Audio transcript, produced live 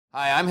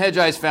Hi, I'm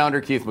Hedgeye's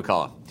founder, Keith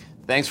McCullough.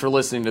 Thanks for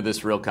listening to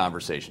this real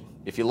conversation.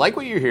 If you like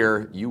what you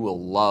hear, you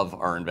will love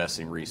our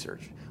investing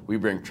research. We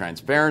bring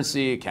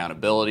transparency,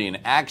 accountability, and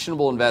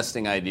actionable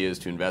investing ideas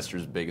to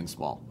investors big and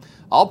small.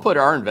 I'll put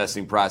our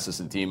investing process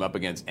and team up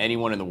against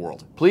anyone in the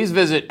world. Please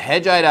visit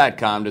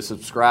hedgeye.com to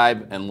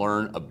subscribe and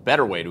learn a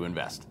better way to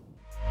invest.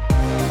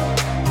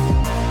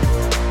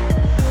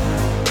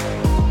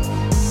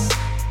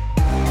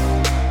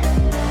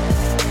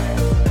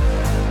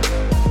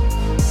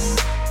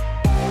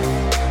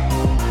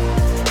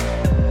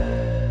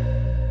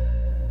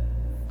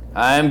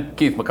 I'm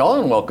Keith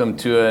McCullough, and welcome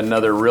to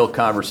another Real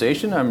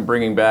Conversation. I'm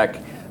bringing back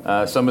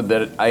someone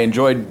that I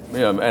enjoyed,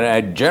 and I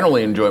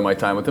generally enjoy my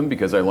time with him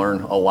because I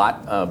learn a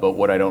lot about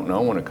what I don't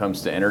know when it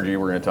comes to energy.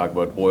 We're going to talk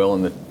about oil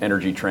and the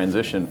energy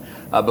transition.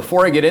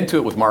 Before I get into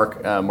it with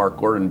Mark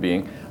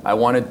Gordon I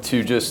wanted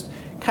to just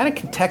kind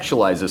of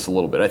contextualize this a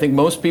little bit. I think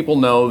most people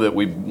know that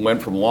we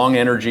went from long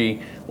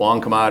energy, long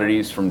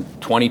commodities from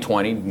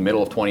 2020,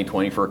 middle of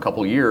 2020 for a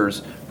couple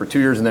years, for 2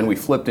 years, and then we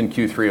flipped in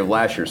Q3 of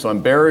last year. So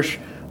I'm bearish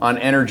on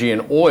energy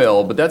and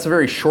oil, but that's a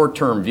very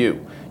short-term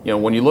view. You know,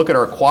 when you look at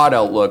our quad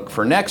outlook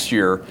for next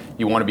year,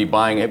 you want to be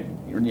buying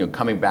it,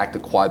 coming back to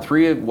quad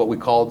 3, what we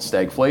call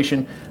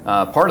stagflation.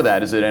 Part of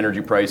that is that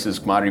energy prices,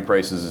 commodity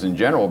prices in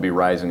general will be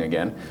rising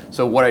again.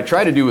 So what I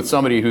try to do with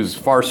somebody who's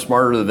far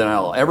smarter than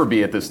I'll ever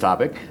be at this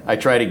topic, I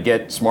try to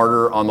get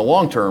smarter on the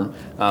long term,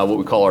 what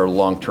we call our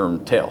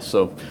long-term tail.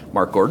 So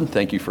Mark Gordon,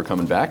 thank you for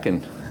coming back.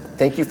 And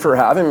thank you for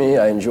having me.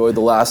 I enjoyed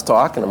the last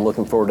talk, and I'm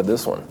looking forward to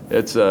this one.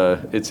 It's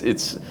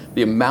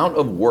the amount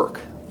of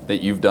work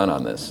that you've done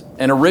on this,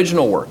 and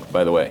original work,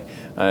 by the way.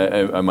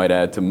 I might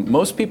add to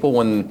most people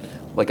when,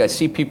 like I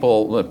see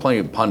people, plenty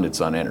of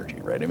pundits on energy,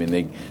 right? I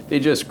mean, they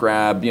just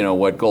grab,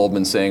 what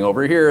Goldman's saying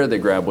over here. They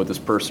grab what this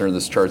person or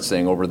this chart's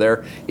saying over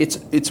there.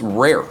 It's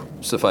rare,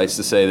 suffice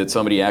to say, that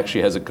somebody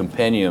actually has a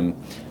compendium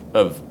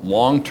of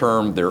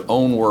long-term, their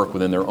own work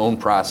within their own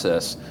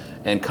process,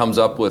 and comes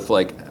up with,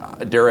 like,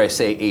 dare I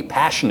say, a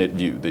passionate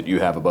view that you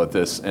have about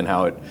this and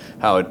how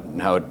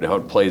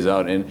it plays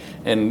out.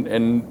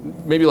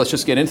 And maybe let's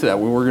just get into that.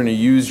 We're going to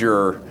use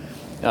your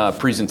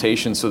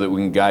presentation so that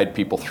we can guide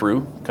people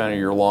through kind of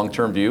your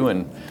long-term view,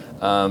 and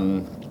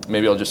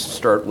maybe I'll just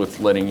start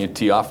with letting you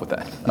tee off with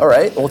that. All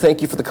right. Well,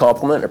 thank you for the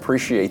compliment. I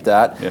appreciate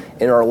that. Yeah.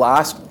 In our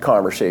last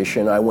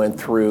conversation, I went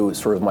through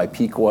sort of my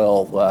peak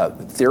oil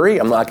theory.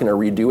 I'm not going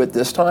to redo it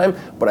this time,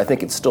 but I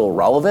think it's still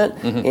relevant.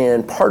 Mm-hmm.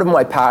 And part of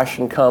my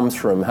passion comes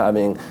from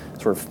having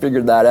sort of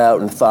figured that out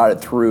and thought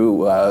it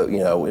through,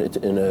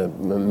 in a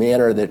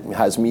manner that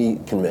has me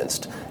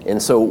convinced.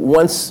 And so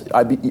once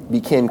I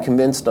became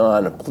convinced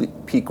on a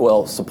peak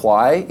oil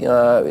supply,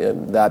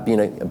 that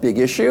being a big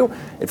issue,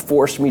 it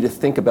forced me to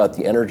think about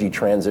the energy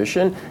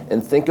transition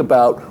and think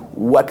about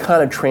what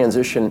kind of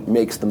transition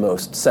makes the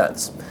most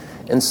sense.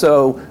 And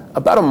so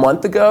about a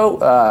month ago,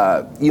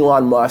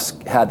 Elon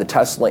Musk had the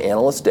Tesla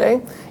Analyst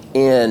Day,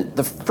 and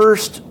the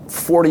first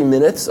 40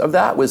 minutes of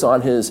that was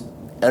on his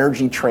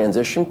energy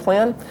transition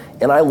plan,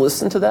 and I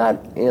listened to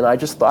that, and I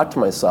just thought to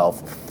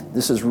myself,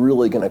 this is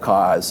really going to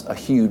cause a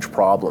huge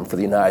problem for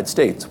the United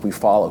States if we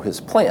follow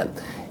his plan.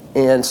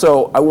 And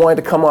so I wanted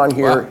to come on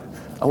here. Wow.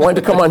 I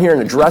wanted to come on here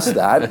and address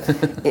that.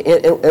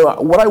 And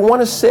what I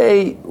want to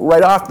say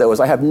right off, though, is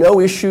I have no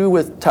issue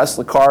with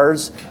Tesla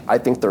cars. I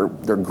think they're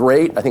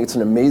great. I think it's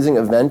an amazing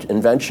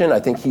invention. I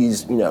think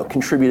he's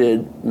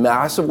contributed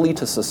massively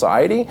to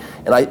society,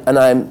 and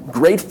I'm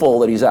grateful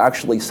that he's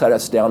actually set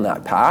us down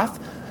that path.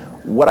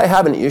 What I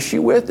have an issue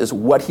with is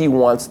what he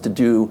wants to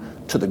do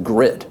to the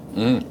grid.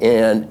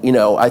 And,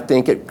 I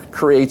think it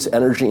creates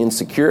energy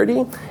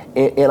insecurity.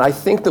 And I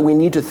think that we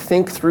need to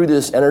think through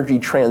this energy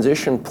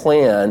transition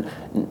plan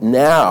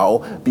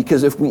now,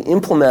 because if we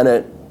implement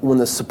it when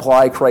the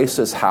supply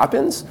crisis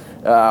happens,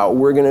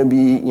 we're going to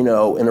be, in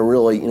a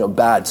really,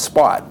 bad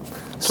spot.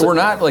 So we're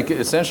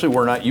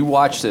not, you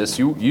watch this,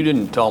 you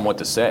didn't tell him what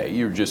to say,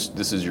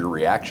 this is your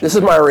reaction. This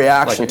is my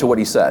reaction to what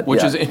he said.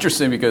 Which is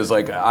interesting because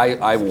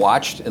I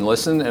watched and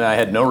listened and I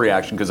had no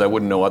reaction because I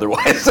wouldn't know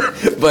otherwise.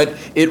 But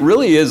it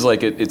really is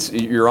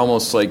you're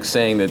almost like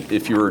saying that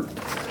if you're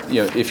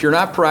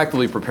not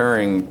proactively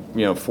preparing,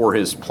 for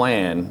his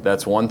plan,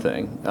 that's one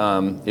thing.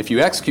 If you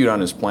execute on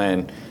his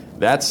plan,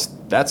 that's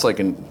like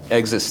an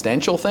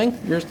existential thing?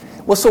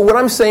 Well, so what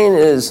I'm saying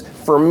is,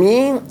 for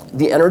me,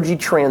 the energy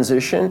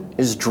transition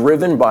is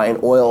driven by an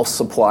oil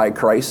supply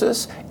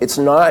crisis. It's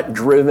not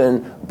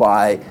driven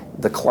by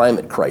the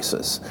climate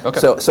crisis. Okay.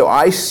 So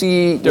I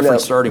see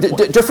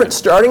different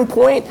starting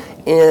point,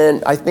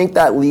 and I think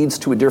that leads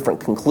to a different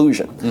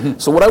conclusion. Mm-hmm.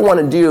 So what I want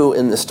to do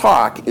in this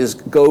talk is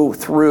go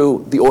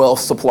through the oil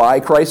supply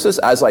crisis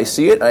as I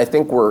see it, and I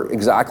think we're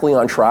exactly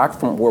on track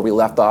from where we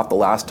left off the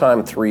last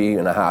time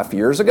 3.5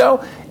 years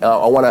ago.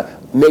 I want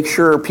to make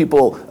sure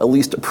people at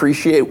least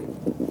appreciate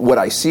what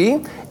I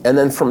see, and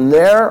then from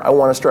there I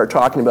want to start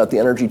talking about the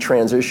energy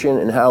transition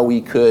and how we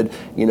could,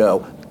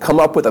 come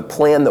up with a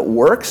plan that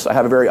works. I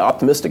have a very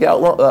optimistic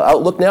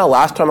outlook now.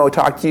 Last time I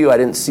talked to you, I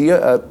didn't see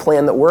a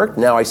plan that worked.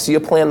 Now I see a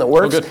plan that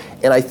works. Good.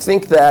 And I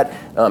think that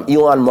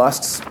Elon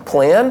Musk's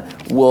plan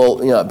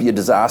will be a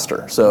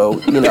disaster. So,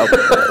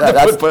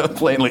 that's Put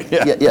plainly.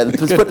 Yeah.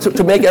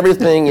 to make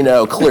everything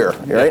clear,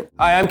 right?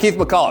 Hi, I'm Keith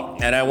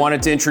McCullough, and I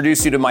wanted to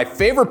introduce you to my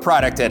favorite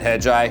product at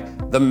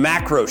Hedgeye, the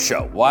Macro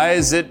Show. Why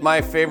is it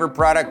my favorite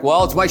product?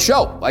 Well, it's my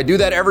show. I do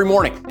that every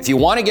morning. If you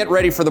want to get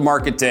ready for the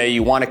market day,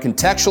 you want to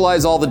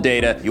contextualize all the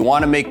data, you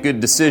want to make good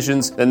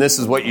decisions, then this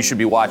is what you should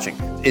be watching.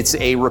 It's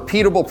a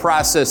repeatable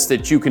process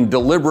that you can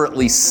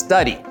deliberately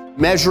study,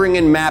 measuring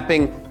and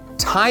mapping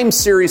time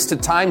series to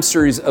time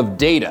series of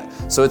data.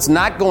 So it's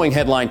not going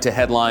headline to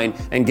headline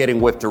and getting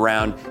whipped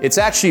around. It's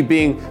actually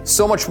being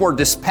so much more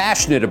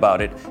dispassionate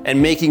about it and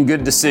making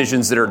good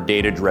decisions that are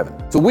data driven.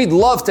 So we'd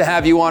love to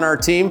have you on our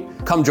team.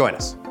 Come join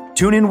us.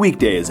 Tune in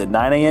weekdays at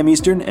 9 a.m.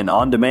 Eastern and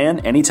on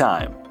demand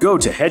anytime. Go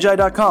to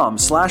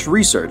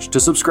hedgeye.com/research to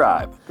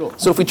subscribe. Cool.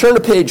 So if we turn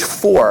to page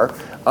 4,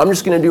 I'm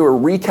just going to do a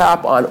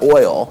recap on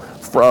oil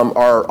from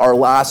our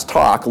last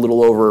talk a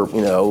little over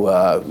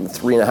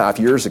 3.5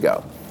 years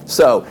ago.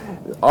 So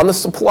on the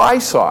supply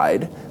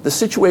side, the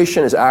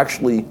situation is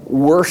actually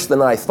worse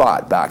than I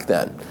thought back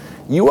then.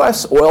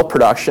 U.S. oil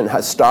production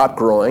has stopped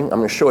growing. I'm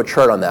going to show a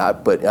chart on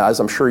that, but as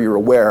I'm sure you're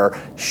aware,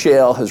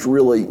 shale has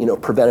really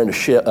prevented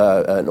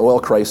an oil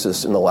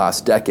crisis in the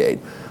last decade.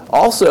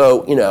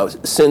 Also,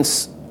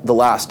 since the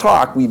last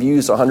talk, we've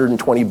used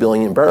 120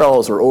 billion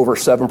barrels, or over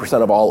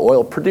 7% of all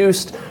oil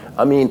produced.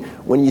 I mean,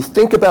 when you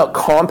think about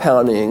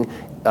compounding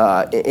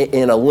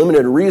in a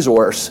limited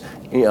resource,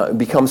 it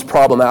becomes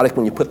problematic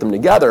when you put them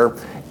together.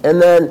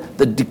 And then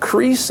the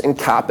decrease in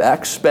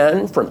CapEx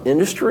spend from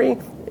industry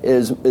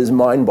is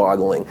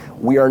mind-boggling.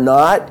 We are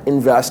not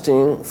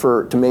investing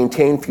to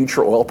maintain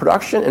future oil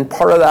production, and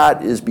part of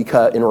that is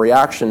because in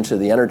reaction to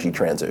the energy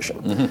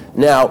transition.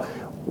 Mm-hmm. Now,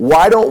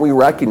 why don't we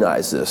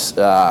recognize this?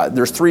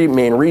 There's 3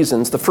 main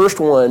reasons. The first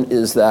one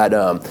is that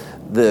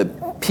the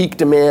peak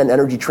demand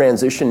energy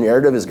transition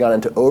narrative has gone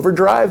into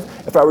overdrive.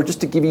 If I were just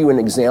to give you an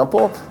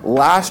example,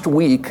 last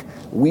week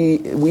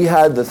we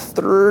had the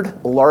 3rd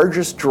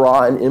largest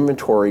draw in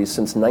inventory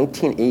since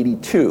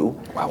 1982.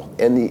 Wow.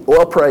 And the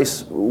oil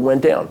price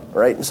went down,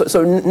 right?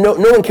 So no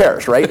one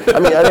cares, right? I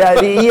mean,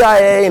 the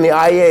EIA and the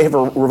IEA have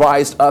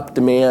revised up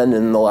demand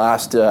in the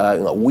last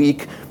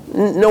week.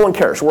 No one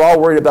cares. We're all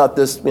worried about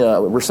this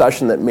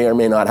recession that may or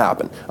may not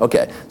happen.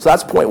 Okay, so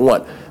that's point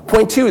 1.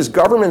 Point 2 is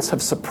governments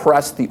have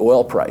suppressed the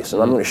oil price,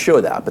 and I'm going to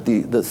show that. But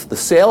the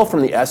sale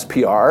from the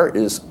SPR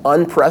is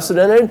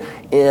unprecedented,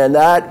 and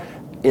that,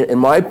 in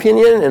my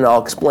opinion, and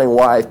I'll explain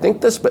why I think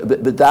this, but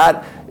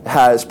that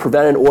has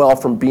prevented oil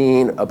from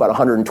being about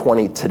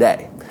 120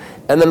 today.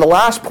 And then the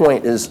last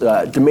point is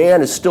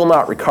demand is still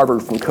not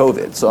recovered from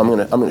COVID. So I'm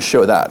going to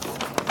show that.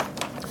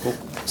 Cool.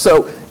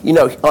 So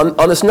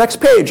on this next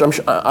page,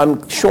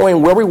 I'm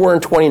showing where we were in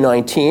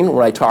 2019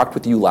 when I talked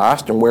with you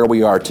last, and where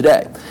we are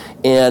today.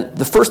 And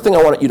the first thing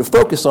I want you to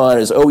focus on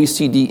is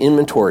OECD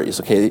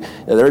inventories. Okay,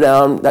 they're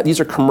down. These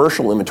are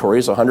commercial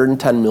inventories,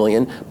 110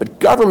 million, but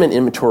government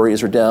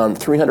inventories are down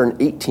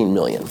 318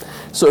 million.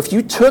 So if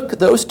you took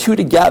those two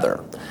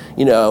together,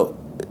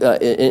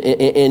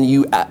 and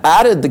you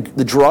added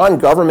the draw in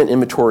government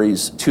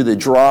inventories to the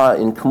draw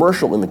in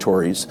commercial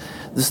inventories,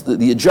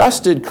 the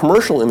adjusted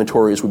commercial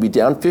inventories would be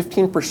down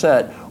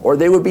 15%, or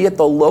they would be at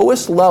the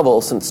lowest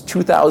level since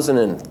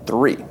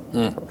 2003.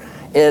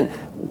 And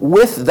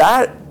with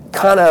that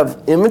kind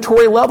of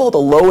inventory level, the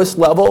lowest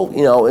level,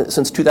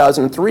 since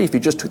 2003, if you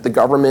just took the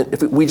government,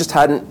 if we just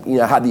hadn't,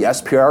 had the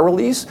SPR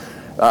release,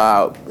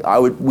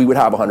 we would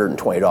have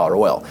 $120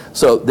 oil.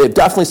 So they've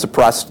definitely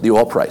suppressed the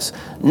oil price.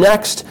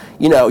 Next,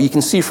 you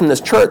can see from this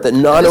chart that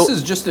this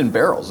is just in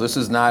barrels. This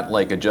is not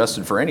like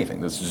adjusted for anything.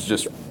 This is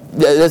just.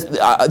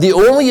 The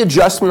only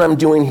adjustment I'm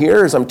doing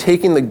here is I'm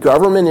taking the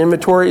government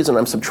inventories and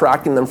I'm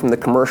subtracting them from the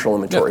commercial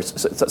inventories.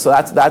 Yeah. So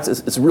that's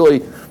it's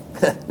really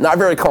not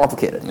very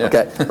complicated. Yeah.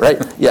 Okay, right?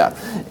 Yeah,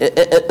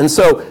 and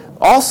so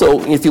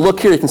also if you look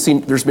here, you can see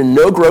there's been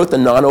no growth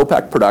in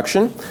non-OPEC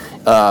production.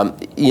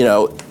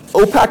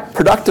 OPEC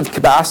productive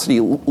capacity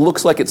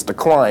looks like it's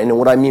declined, and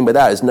what I mean by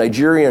that is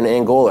Nigeria and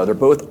Angola, they're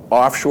both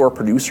offshore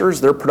producers.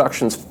 Their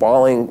production's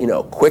falling,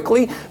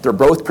 quickly. They're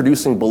both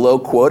producing below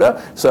quota.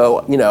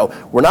 So,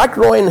 we're not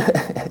growing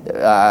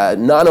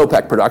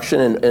non-OPEC production,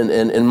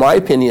 and in my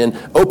opinion,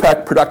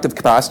 OPEC productive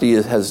capacity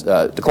has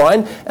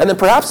declined. And then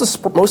perhaps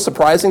the most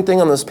surprising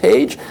thing on this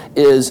page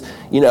is,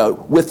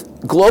 with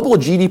global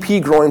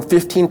GDP growing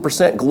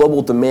 15%,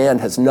 global demand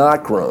has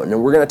not grown,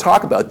 and we're going to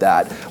talk about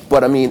that.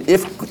 But I mean,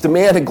 if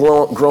demand had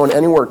grown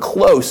anywhere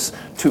close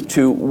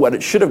to what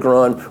it should have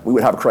grown, we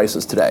would have a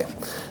crisis today.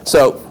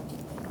 So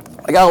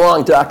I got a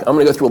long deck. I'm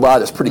going to go through a lot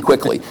of this pretty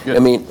quickly. I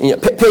mean,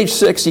 page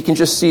 6, you can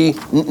just see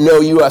no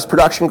U.S.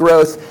 production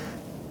growth.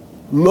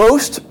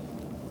 Most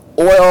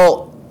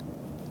oil,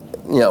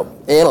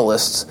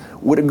 analysts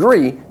would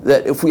agree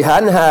that if we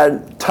hadn't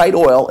had tight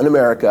oil in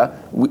America,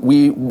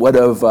 we would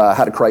have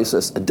had a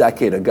crisis a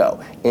decade ago.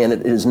 And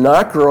it is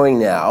not growing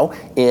now.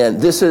 And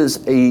this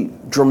is a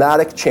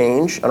dramatic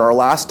change. In our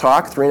last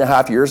talk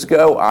 3.5 years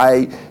ago,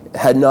 I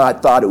had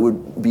not thought it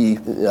would be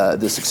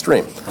this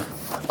extreme.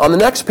 On the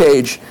next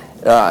page,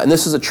 and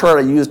this is a chart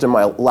I used in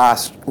my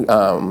last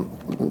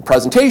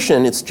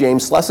presentation, it's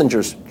James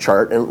Schlesinger's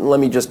chart. And let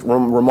me just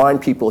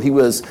remind people, he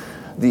was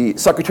the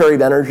Secretary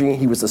of Energy,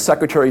 he was the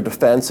Secretary of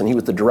Defense, and he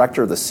was the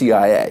director of the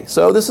CIA.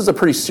 So this is a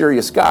pretty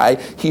serious guy.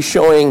 He's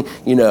showing,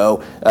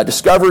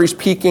 discoveries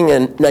peaking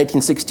in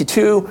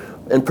 1962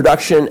 and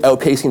production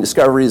outpacing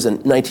discoveries in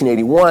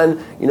 1981.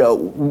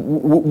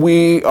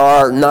 We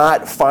are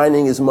not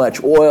finding as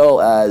much oil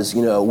as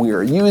we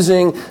are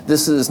using.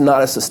 This is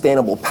not a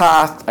sustainable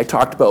path. I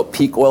talked about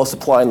peak oil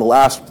supply in the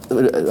last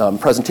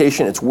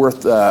presentation. It's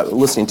worth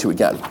listening to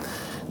again.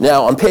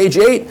 Now, on page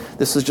 8,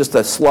 this is just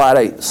a slide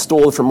I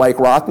stole from Mike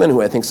Rothman,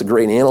 who I think is a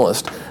great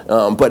analyst,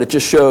 but it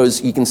just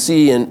shows, you can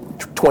see in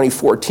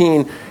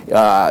 2014,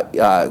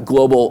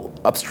 global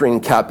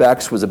upstream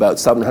CapEx was about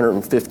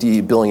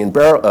 $750 billion,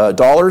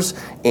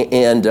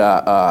 and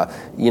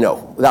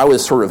that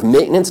was sort of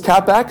maintenance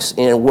CapEx,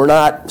 and we're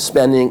not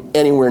spending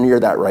anywhere near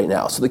that right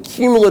now. So the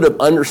cumulative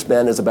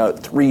underspend is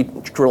about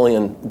 $3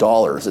 trillion.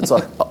 It's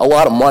a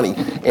lot of money.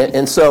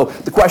 And so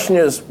the question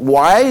is,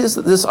 why is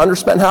this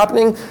underspend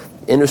happening?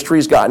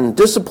 Industry's gotten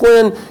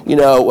disciplined,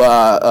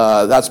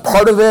 that's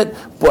part of it.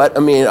 But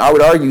I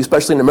would argue,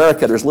 especially in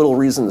America, there's little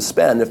reason to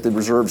spend if the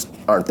reserves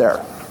aren't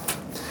there.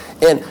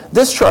 And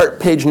this chart,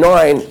 page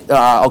 9,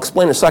 I'll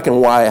explain in a second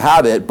why I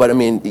have it. But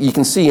you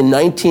can see in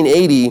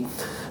 1980,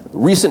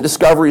 recent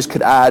discoveries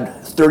could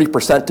add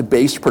 30% to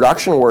base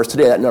production, whereas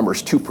today that number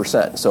is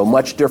 2%. So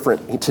much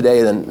different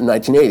today than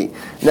 1980.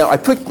 Now, I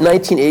picked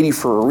 1980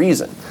 for a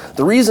reason.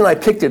 The reason I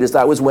picked it is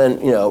that was when,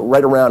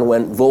 right around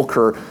when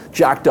Volcker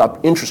jacked up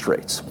interest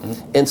rates.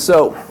 Mm-hmm. And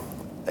so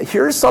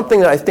here's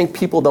something that I think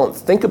people don't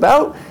think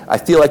about. I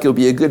feel like it would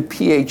be a good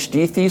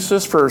PhD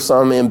thesis for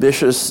some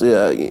ambitious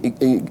PhD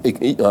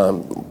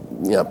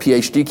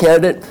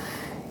candidate.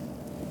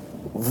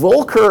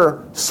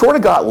 Volcker sort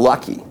of got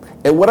lucky.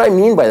 And what I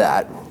mean by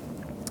that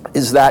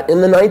is that in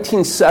the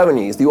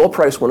 1970s, the oil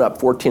price went up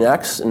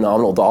 14x in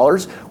nominal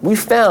dollars. We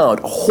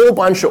found a whole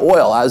bunch of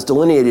oil, as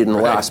delineated in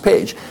the last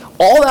page.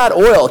 All that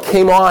oil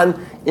came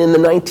on in the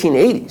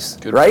 1980s,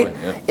 Good right?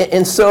 Point, yeah.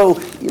 And so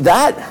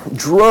that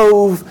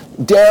drove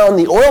down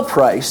the oil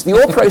price. The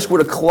oil price would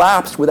have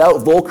collapsed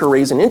without Volcker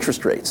raising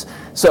interest rates.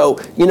 So,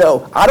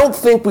 I don't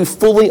think we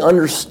fully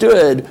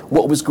understood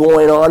what was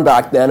going on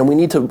back then, and we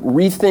need to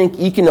rethink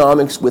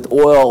economics with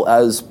oil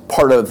as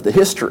part of the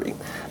history.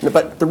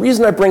 But the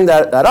reason I bring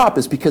that up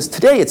is because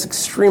today it's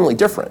extremely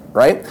different,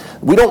 right?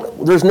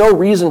 There's no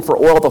reason for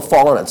oil to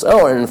fall on its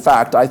own. And in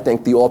fact, I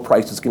think the oil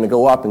price is going to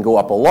go up and go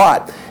up a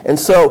lot. And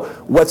so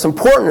what's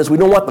important is we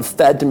don't want the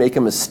Fed to make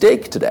a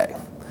mistake today.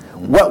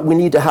 What we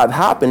need to have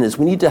happen is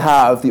we need to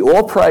have the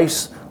oil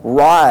price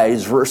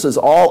rise versus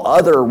all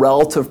other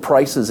relative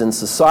prices in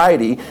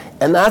society,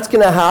 and that's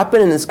going to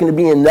happen, and it's going to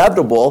be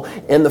inevitable,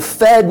 and the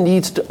Fed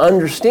needs to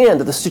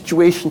understand that the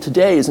situation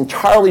today is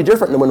entirely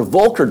different than when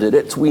Volcker did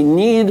it, so we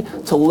need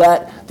to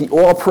let the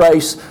oil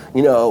price,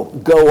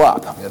 go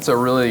up. That's a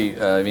really,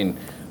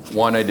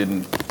 one, I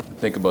didn't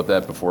think about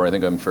that before. I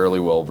think I'm fairly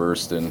well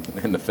versed in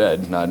the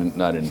Fed, not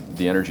in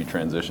the energy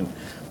transition,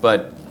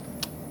 but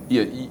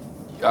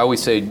I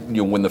always say,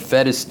 when the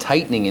Fed is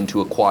tightening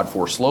into a quad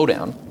 4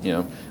 slowdown,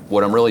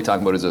 what I'm really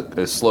talking about is a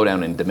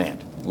slowdown in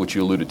demand, which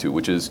you alluded to,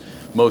 which is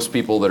most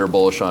people that are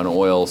bullish on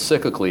oil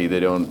cyclically, they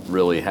don't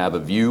really have a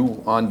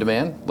view on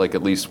demand, like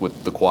at least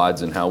with the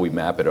quads and how we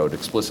map it out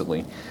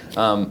explicitly.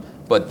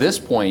 But this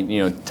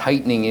point,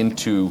 tightening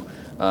into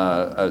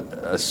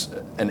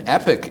an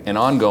epic and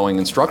ongoing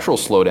and structural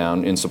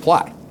slowdown in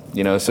supply,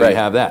 so you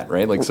have that,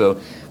 right?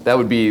 So that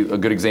would be a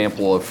good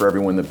example for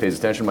everyone that pays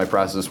attention to my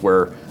process,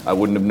 where I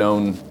wouldn't have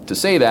known to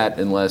say that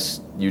unless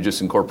you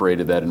just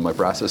incorporated that in my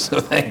process. So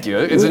thank you.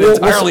 It's an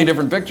entirely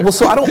different picture. Well,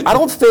 so I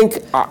don't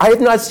think, I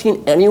have not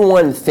seen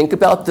anyone think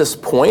about this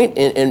point,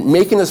 and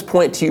making this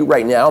point to you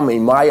right now,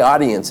 my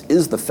audience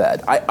is the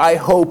Fed. I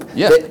hope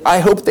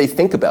they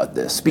think about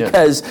this,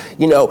 because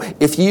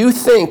if you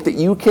think that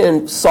you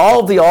can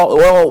solve the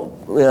oil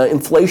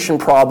inflation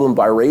problem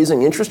by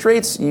raising interest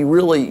rates, you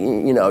really,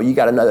 you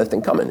got another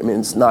thing coming.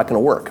 It's not going to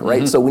work, right?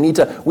 Mm-hmm. So we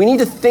need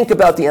to think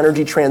about the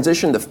energy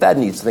transition. The Fed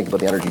needs to think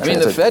about the energy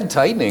transition. The Fed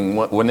tightening,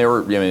 when they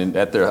were,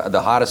 at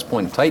the hottest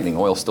point of tightening,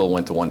 oil still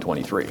went to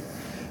 123.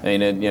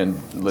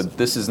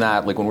 This is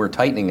not like when we're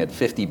tightening at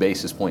 50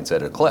 basis points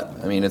at a clip.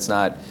 It's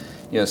not,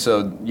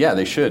 so yeah,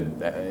 they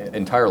should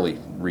entirely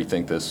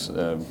rethink this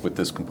with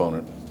this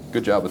component.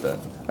 Good job with that.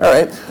 All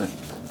right.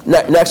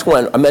 Next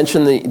one, I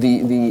mentioned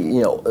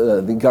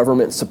the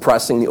government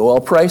suppressing the oil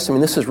price. I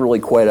mean, this is really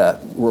quite a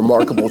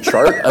remarkable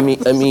chart. We're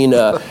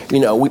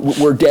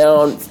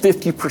down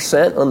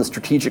 50% on the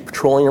Strategic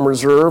Petroleum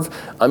Reserve.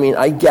 I mean,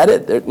 I get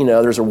it that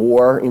there's a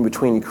war in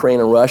between Ukraine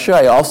and Russia.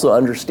 I also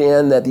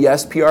understand that the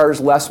SPR is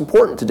less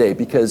important today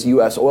because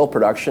U.S. oil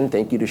production,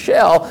 thank you to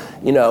shale,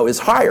 is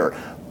higher.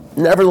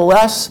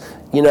 Nevertheless,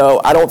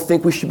 I don't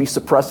think we should be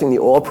suppressing the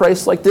oil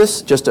price like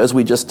this, just as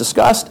we just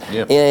discussed.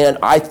 Yep. And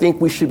I think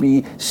we should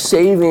be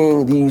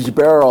saving these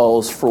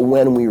barrels for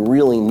when we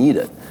really need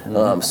it.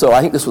 Mm-hmm. So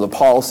I think this was a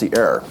policy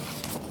error.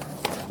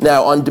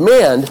 Now, on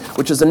demand,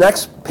 which is the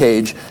next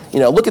page,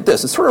 look at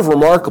this. It's sort of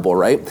remarkable,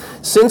 right?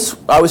 Since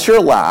I was here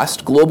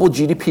last, global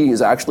GDP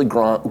has actually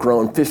grown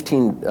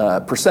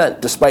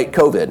 15% despite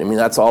COVID. I mean,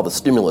 that's all the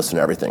stimulus and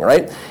everything,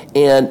 right?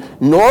 And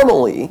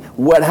normally,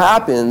 what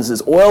happens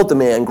is oil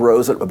demand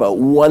grows at about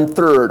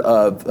 1/3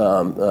 of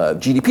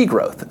GDP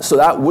growth. So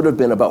that would have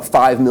been about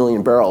 5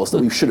 million barrels that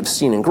we should have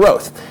seen in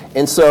growth.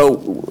 And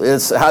so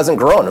it hasn't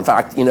grown. In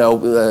fact,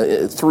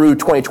 through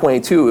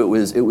 2022,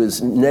 it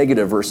was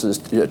negative versus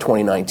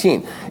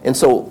 2019. And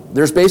so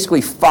there's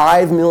basically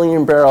 5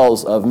 million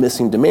barrels of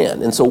missing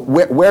demand. And so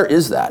where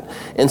is that?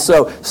 And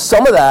so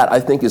some of that, I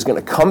think, is going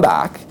to come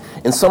back,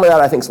 and some of that,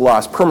 I think, is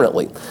lost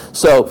permanently.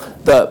 So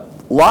the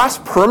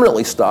lost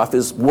permanently stuff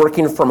is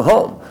working from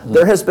home. Mm-hmm.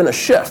 There has been a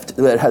shift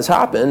that has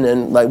happened,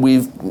 and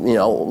we've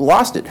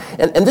lost it.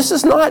 And this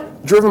is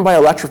not driven by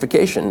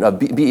electrification of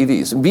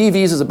BEVs.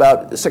 BEVs is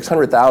about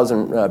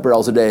 600,000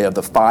 barrels a day of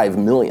the 5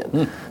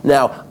 million.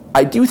 Now,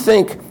 I do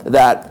think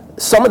that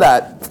some of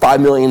that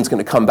 5 million is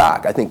going to come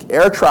back. I think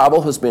air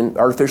travel has been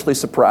artificially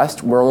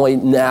suppressed. We're only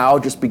now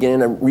just beginning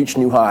to reach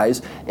new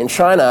highs. In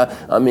China,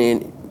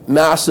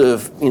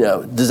 massive,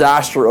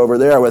 disaster over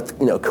there with,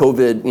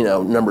 COVID,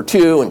 number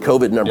 2 and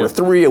COVID number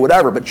 3 or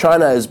whatever, but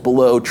China is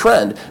below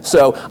trend.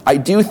 So I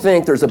do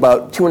think there's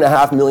about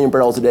 2.5 million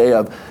barrels a day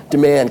of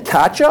demand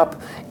catch up,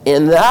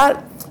 and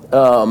that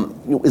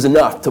is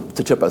enough to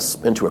tip us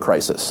into a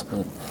crisis.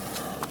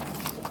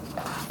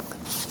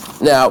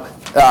 Now,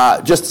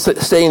 just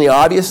stating the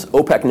obvious,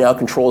 OPEC now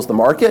controls the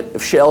market.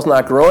 If shale's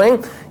not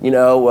growing,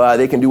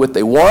 they can do what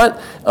they want.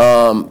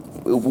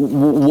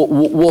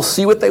 We'll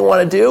see what they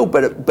want to do,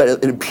 but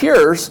it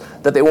appears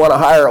that they want a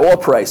higher oil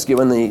price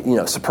given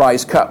the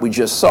surprise cut we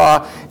just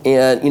saw.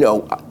 And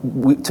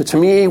to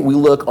me, we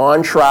look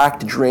on track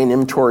to drain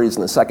inventories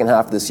in the second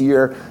half of this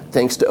year,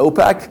 thanks to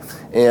OPEC.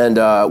 And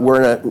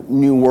we're in a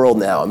new world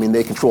now. I mean,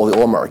 they control the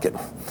oil market.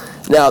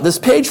 Now, this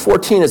page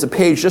 14 is a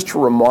page just to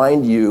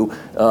remind you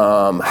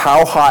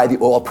how high the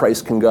oil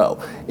price can go.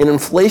 In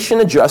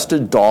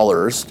inflation-adjusted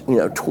dollars,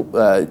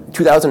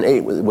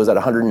 2008 was at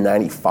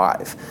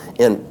 195.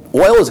 And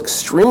oil is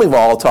extremely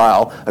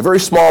volatile. A very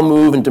small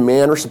move in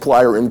demand or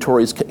supply or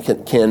inventories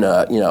can send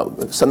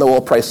the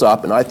oil price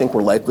up, and I think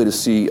we're likely to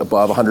see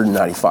above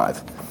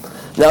 195.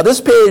 Now,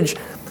 this page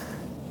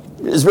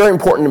is very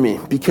important to me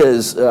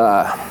because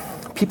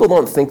people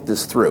don't think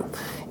this through.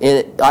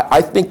 And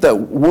I think that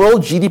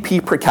world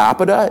GDP per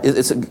capita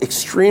is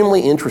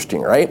extremely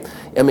interesting, right?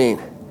 I mean,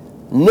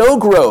 no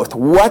growth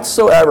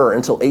whatsoever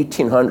until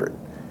 1800.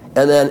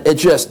 And then it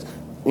just,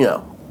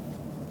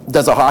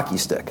 does a hockey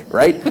stick,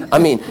 right? I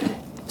mean,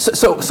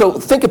 so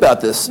think about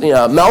this.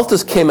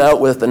 Malthus came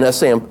out with an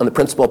essay on the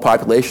principle of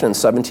population in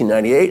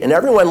 1798, and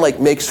everyone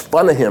makes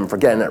fun of him for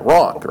getting it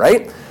wrong,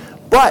 right?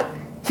 But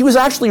he was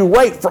actually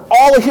right for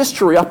all of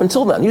history up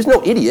until then. He was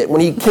no idiot. When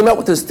he came out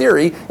with his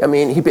theory,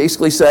 he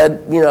basically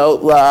said,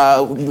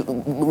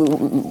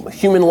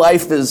 human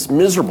life is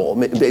miserable,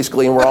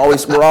 basically, and we're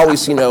always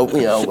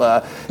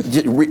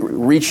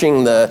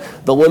reaching the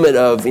limit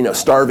of,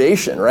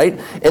 starvation, right?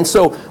 And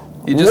so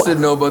you just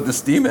didn't know about the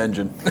steam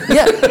engine.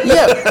 Yeah.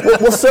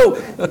 Well,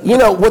 so,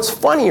 what's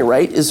funny,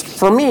 right, is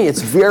for me,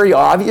 it's very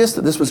obvious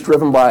that this was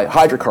driven by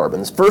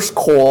hydrocarbons. First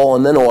coal,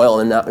 and then oil,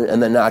 and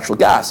then natural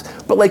gas.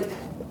 But,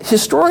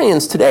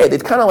 historians today,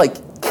 they've kind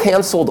of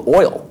canceled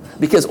oil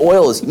because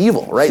oil is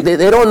evil, right?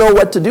 They don't know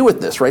what to do with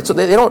this, right? So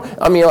they don't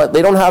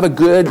have a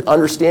good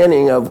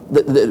understanding of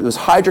that it was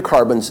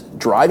hydrocarbons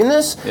driving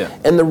this. Yeah.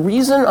 And the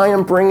reason I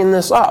am bringing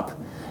this up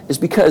is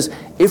because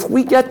if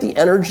we get the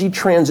energy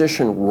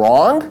transition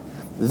wrong,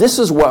 this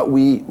is what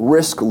we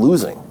risk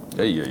losing.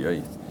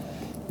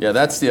 Yeah,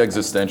 that's the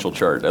existential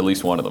chart, at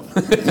least one of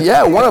them.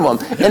 Yeah, one of them.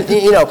 And,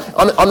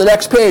 on the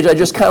next page, I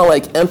just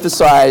kind of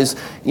emphasize,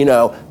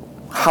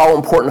 how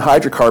important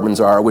hydrocarbons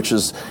are, which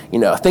is,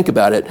 think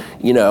about it.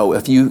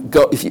 If you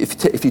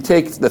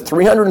take the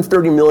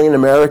 330 million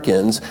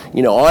Americans,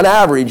 on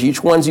average,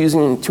 each one's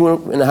using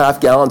 2.5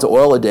 gallons of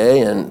oil a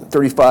day and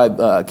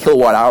 35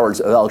 kilowatt hours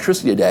of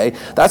electricity a day.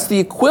 That's the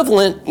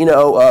equivalent,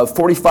 of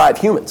 45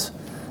 humans.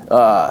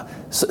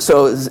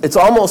 So it's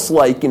almost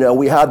like,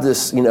 we have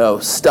this,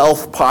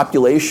 stealth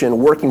population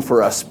working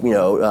for us,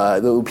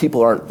 that people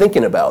aren't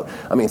thinking about.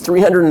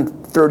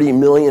 330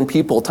 million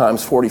people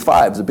times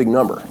 45 is a big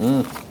number.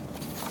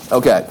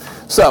 Okay,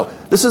 so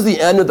this is the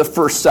end of the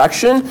first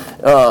section.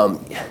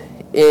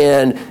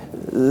 And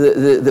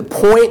the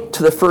point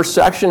to the first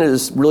section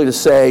is really to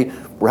say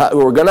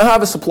we're going to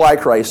have a supply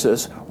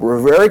crisis. We're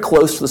very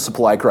close to the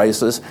supply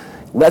crisis.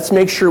 Let's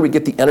make sure we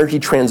get the energy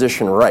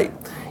transition right.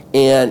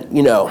 And,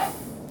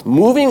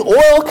 moving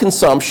oil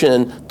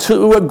consumption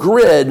to a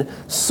grid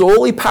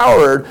solely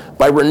powered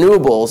by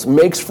renewables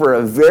makes for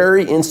a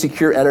very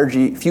insecure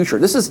energy future.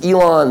 This is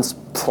Elon's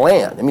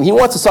plan. I mean, he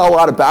wants to sell a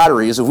lot of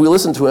batteries. If we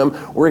listen to him,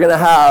 we're going to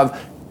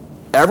have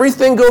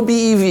everything go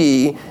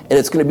BEV, and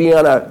it's going to be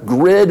on a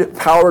grid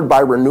powered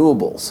by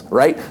renewables,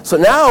 right? So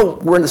now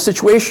we're in a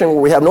situation where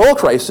we have an oil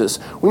crisis.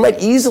 We might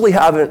easily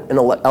have an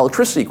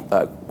electricity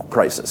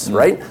crisis,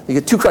 right? You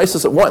get two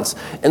crises at once.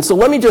 And so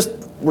let me just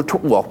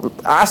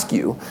ask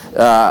you,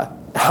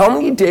 how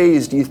many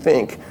days do you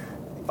think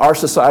our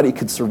society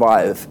could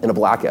survive in a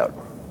blackout?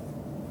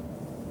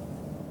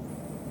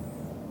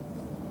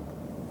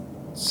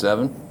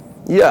 7?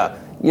 Yeah.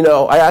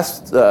 I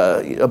asked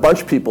a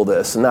bunch of people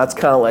this, and that's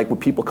kind of like what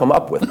people come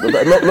up with.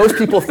 Most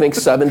people think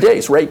 7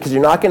 days, right? Because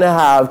you're not going to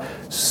have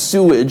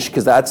sewage,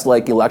 because that's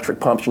like electric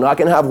pumps. You're not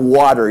going to have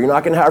water. You're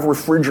not going to have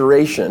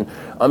refrigeration.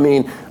 I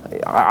mean,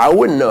 I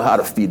wouldn't know how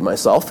to feed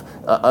myself.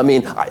 I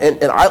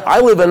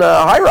live in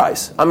a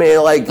high-rise. I mean,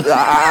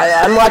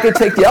 I'm not going to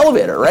take the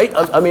elevator, right?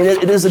 I mean,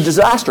 it is a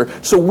disaster.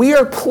 So we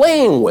are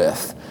playing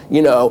with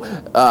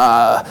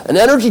an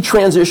energy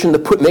transition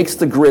that makes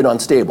the grid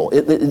unstable.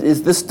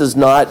 This does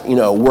not,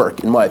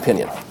 work, in my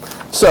opinion.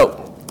 So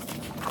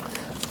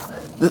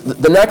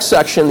the next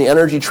section, the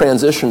energy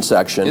transition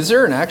section. Is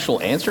there an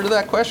actual answer to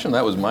that question?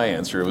 That was my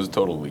answer. It was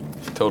totally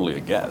a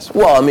guess.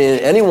 Well, I mean,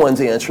 anyone's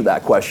answer to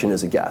that question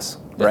is a guess,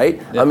 right?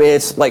 Yeah. I mean,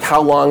 it's like,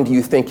 how long do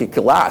you think it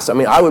could last? I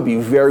mean, I would be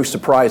very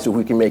surprised if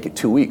we can make it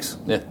 2 weeks.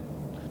 Yeah.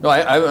 No,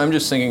 I'm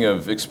just thinking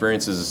of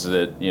experiences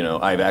that,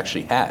 I've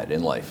actually had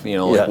in life,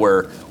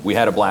 where we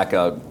had a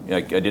blackout,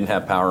 I didn't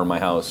have power in my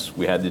house,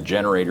 we had the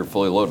generator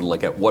fully loaded.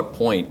 Like, at what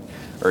point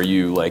are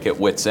you, at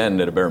wit's end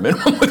at a bare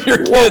minimum with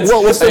your kids?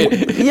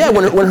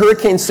 When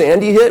Hurricane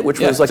Sandy hit, which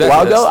was a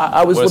while ago,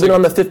 I was living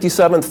on the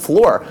 57th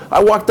floor.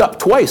 I walked up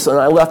twice and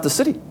I left the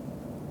city.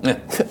 Yeah.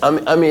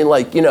 I mean,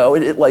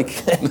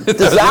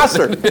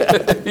 disaster.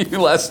 You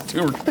last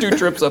two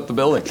trips up the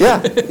building.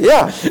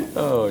 Yeah.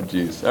 Oh,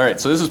 geez. All right,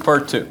 so this is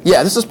part 2.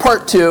 Yeah, this is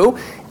part 2,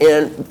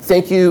 and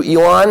thank you,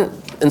 Elon.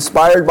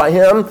 Inspired by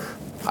him,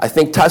 I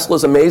think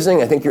Tesla's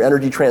amazing. I think your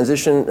energy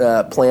transition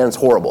plan is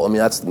horrible. I mean,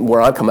 that's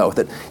where I come out with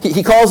it.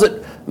 He calls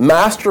it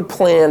Master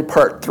Plan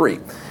Part 3.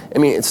 I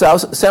mean, it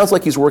sounds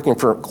like he's working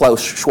for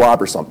Klaus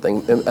Schwab or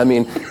something. I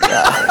mean,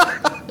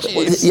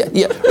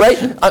 right?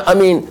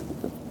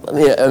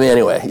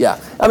 Anyway, yeah.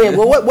 I mean,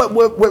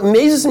 what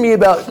amazes me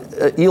about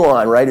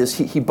Elon, right, is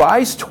he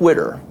buys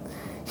Twitter.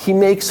 He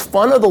makes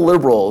fun of the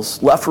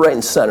liberals, left, right,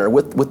 and center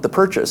with the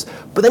purchase,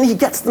 but then he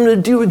gets them to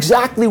do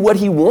exactly what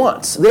he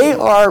wants. They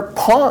are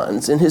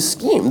pawns in his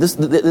scheme.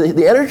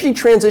 The energy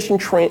transition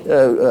plan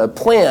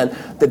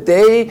that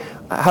they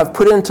have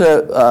put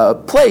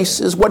into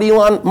place is what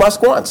Elon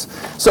Musk wants.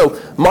 So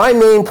my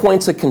main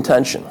points of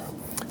contention.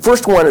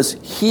 First one is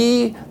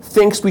he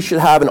thinks we should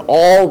have an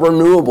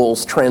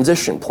all-renewables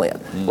transition plan.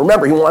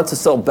 Remember, he wants to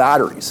sell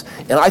batteries,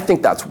 and I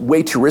think that's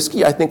way too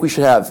risky. I think we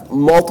should have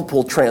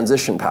multiple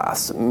transition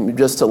paths,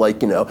 just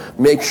to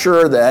make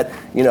sure that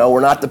we're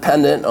not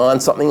dependent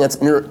on something that's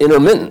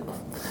intermittent.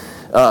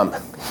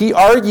 He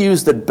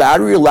argues that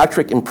battery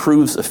electric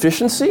improves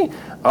efficiency.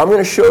 I'm going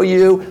to show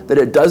you that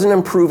it doesn't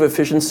improve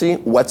efficiency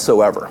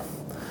whatsoever,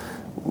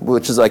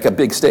 which is like a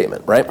big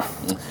statement, right?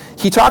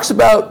 He talks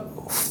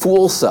about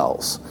fuel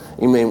cells.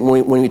 I mean,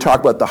 when we talk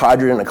about the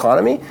hydrogen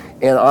economy,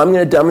 and I'm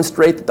going to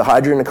demonstrate that the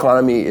hydrogen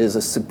economy is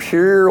a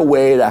superior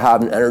way to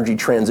have an energy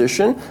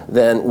transition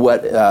than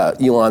what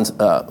Elon's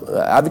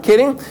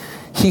advocating.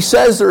 He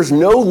says there's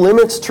no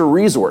limits to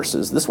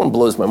resources. This one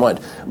blows my mind.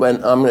 When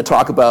I'm going to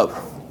talk about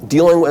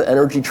dealing with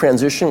energy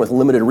transition with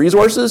limited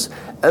resources,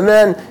 and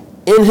then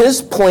in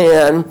his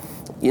plan,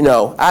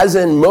 as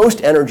in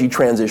most energy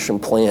transition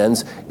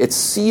plans, it's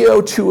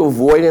CO2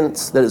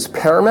 avoidance that is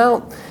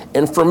paramount.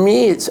 And for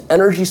me, it's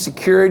energy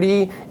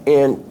security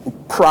and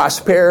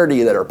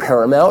prosperity that are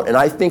paramount. And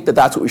I think that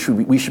that's what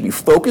we should be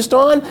focused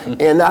on.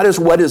 And that is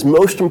what is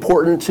most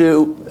important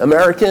to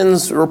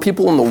Americans or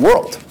people in the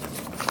world.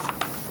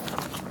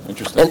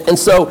 Interesting. And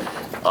so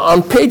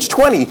on page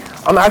 20,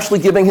 I'm actually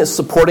giving his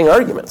supporting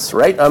arguments,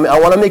 right? I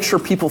want to make sure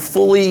people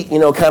fully,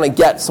 kind of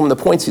get some of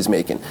the points he's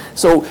making.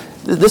 So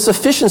this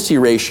efficiency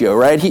ratio,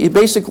 right? He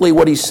basically,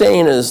 what he's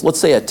saying is,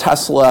 let's say a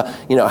Tesla,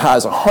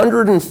 has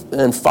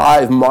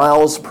 105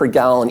 miles per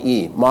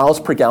gallon miles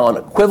per gallon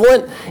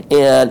equivalent,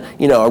 and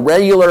a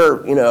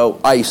regular,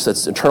 ICE,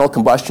 that's internal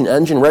combustion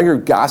engine, regular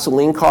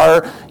gasoline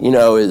car,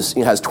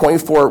 has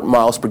 24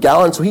 miles per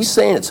gallon. So he's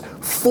saying it's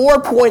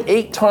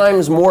 4.8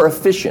 times more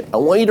efficient. I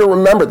want you to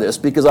remember this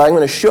because I'm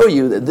going to show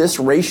you that this this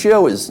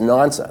ratio is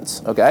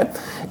nonsense, okay?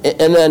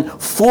 And then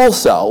fuel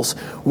cells,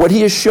 what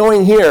he is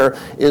showing here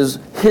is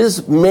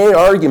his main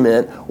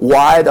argument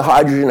why the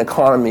hydrogen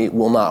economy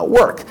will not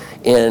work.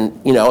 And,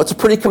 it's a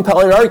pretty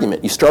compelling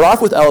argument. You start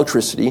off with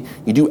electricity,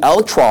 you do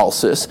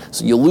electrolysis,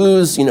 so you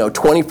lose,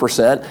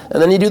 20%,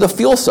 and then you do the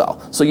fuel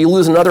cell, so you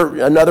lose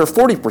another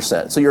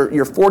 40%, so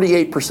you're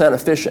 48%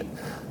 efficient.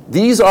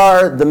 These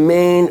are the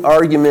main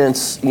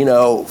arguments,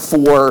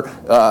 for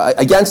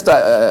against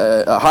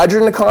a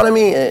hydrogen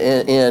economy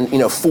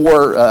and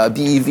for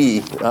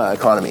BEV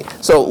economy.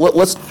 So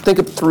let's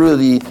think through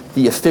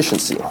the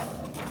efficiency.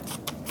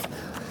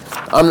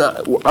 I'm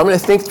going to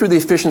think through the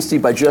efficiency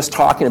by just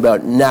talking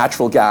about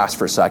natural gas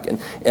for a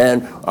second.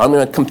 And I'm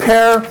going to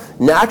compare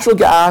natural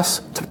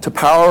gas to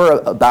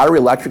power a battery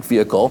electric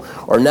vehicle,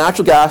 or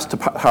natural gas to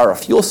power a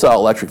fuel cell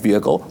electric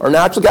vehicle, or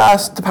natural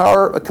gas to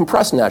power a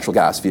compressed natural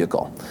gas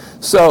vehicle.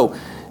 So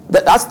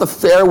that's the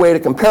fair way to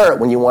compare it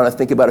when you want to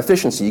think about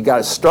efficiency. You got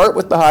to start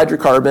with the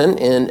hydrocarbon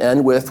and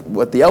end with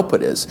what the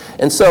output is.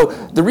 And so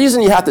the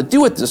reason you have to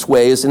do it this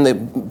way is in the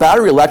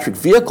battery electric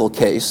vehicle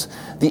case,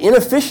 the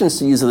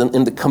inefficiencies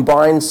in the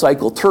combined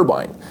cycle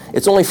turbine.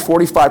 It's only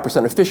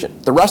 45%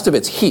 efficient. The rest of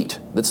it's heat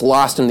that's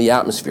lost in the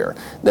atmosphere.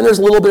 Then there's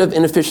a little bit of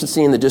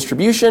inefficiency in the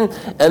distribution,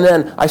 and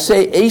then I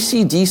say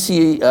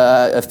AC/DC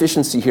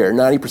efficiency here,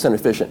 90%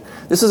 efficient.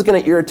 This is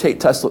going to irritate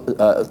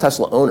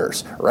Tesla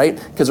owners, right?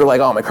 Because they're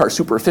like, oh, my car's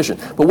super efficient.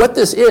 But what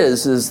this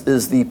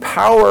is the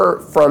power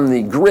from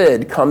the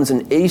grid comes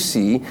in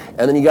AC,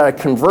 and then you got to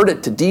convert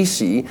it to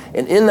DC,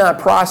 and in that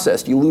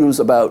process, you lose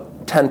about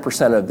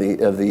 10% of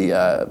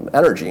the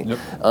energy. Yep.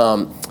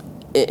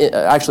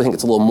 I actually think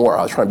it's a little more.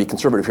 I was trying to be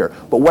conservative here.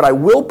 But what I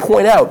will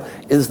point out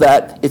is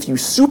that if you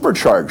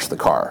supercharge the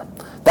car,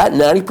 that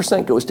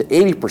 90% goes to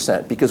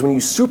 80%, because when you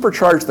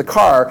supercharge the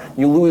car,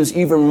 you lose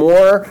even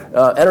more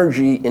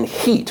energy in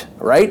heat,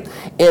 right?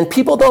 And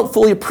people don't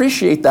fully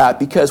appreciate that,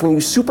 because when you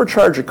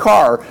supercharge a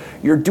car,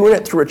 you're doing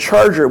it through a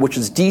charger which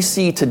is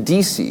DC to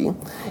DC.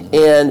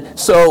 And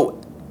so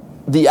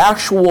the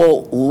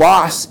actual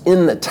loss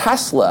in the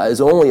Tesla is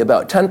only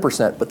about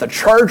 10%, but the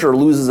charger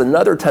loses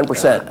another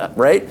 10%,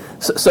 right?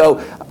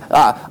 So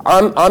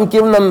I'm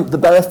giving them the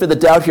benefit of the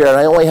doubt here, and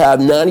I only have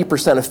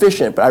 90%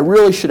 efficient, but I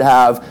really should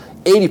have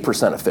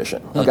 80%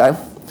 efficient, okay?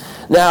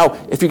 Now,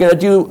 if you're going to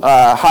do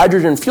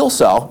hydrogen fuel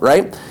cell,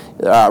 right,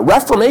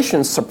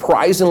 reformation is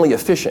surprisingly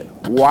efficient.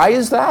 Why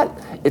is that?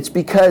 It's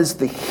because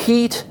the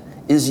heat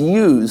is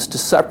used to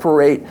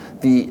separate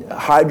the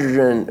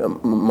hydrogen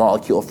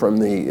molecule from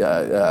the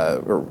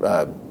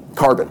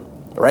carbon,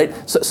 right?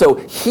 So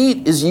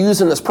heat is used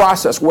in this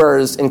process,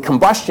 whereas in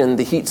combustion,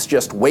 the heat's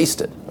just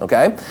wasted,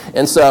 okay?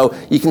 And so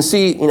you can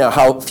see,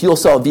 how fuel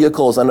cell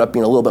vehicles end up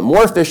being a little bit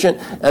more efficient,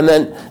 and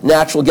then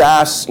natural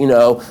gas,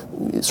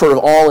 sort of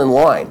all in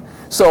line.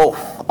 So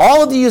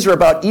all of these are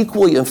about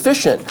equally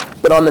efficient,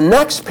 but on the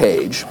next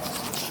page,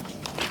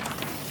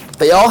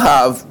 they all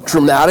have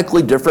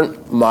dramatically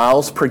different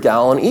miles per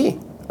gallon E,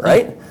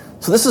 right?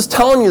 So this is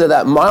telling you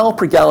that mile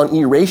per gallon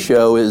E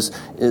ratio is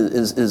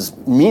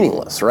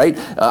meaningless, right?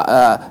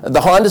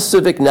 The Honda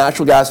Civic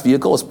natural gas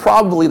vehicle is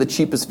probably the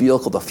cheapest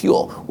vehicle to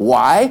fuel.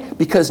 Why?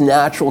 Because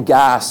natural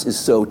gas is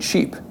so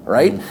cheap,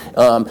 right?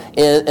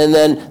 And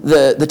then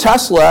the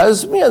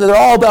Teslas, they're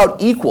all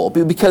about equal,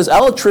 because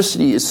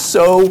electricity is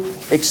so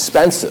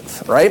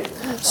expensive, right?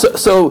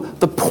 So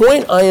the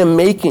point I am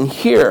making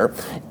here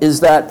is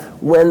that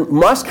when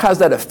Musk has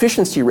that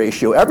efficiency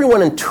ratio,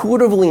 everyone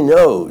intuitively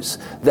knows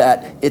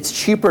that it's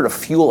cheaper to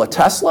fuel a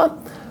Tesla.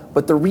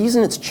 But the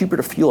reason it's cheaper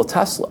to fuel a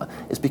Tesla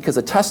is because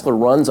a Tesla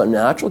runs on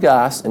natural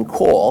gas and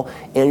coal,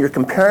 and you're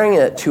comparing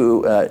it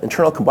to an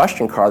internal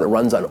combustion car that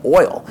runs on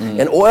oil.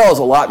 And oil is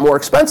a lot more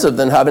expensive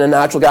than having a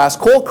natural gas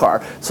coal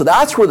car. So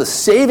that's where the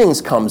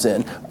savings comes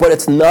in, but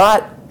it's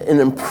not an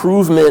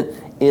improvement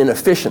in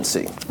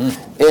efficiency.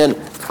 And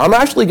I'm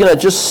actually going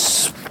to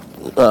just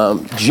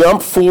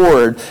jump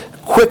forward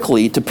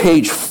quickly to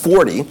page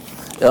 40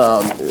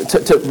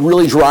 to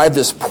really drive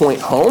this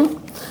point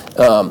home.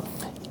 And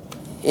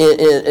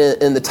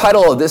the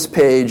title of this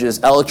page is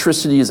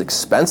Electricity is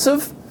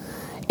Expensive.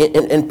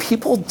 And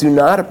people do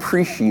not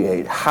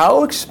appreciate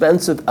how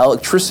expensive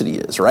electricity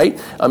is, right?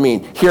 I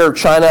mean, here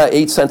China,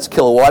 8 cents a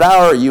kilowatt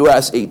hour,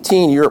 US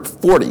 18, Europe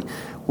 40.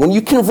 When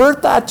you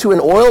convert that to an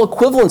oil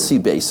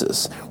equivalency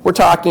basis, we're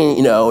talking,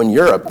 in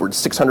Europe, we're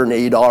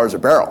 $680 a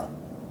barrel.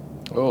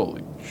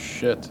 Holy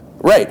shit.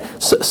 Right.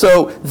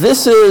 So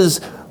this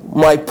is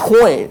my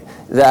point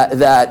that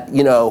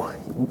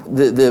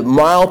the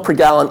mile per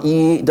gallon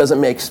E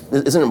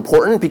isn't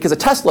important, because a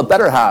Tesla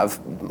better have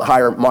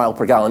higher mile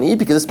per gallon E,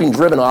 because it's being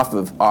driven off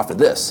of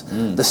this.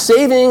 The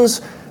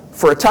savings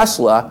for a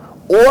Tesla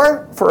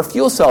or for a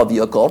fuel cell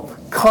vehicle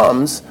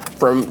comes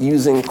from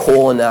using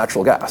coal and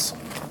natural gas.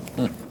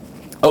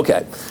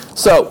 Okay,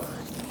 so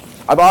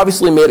I've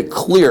obviously made it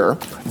clear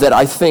that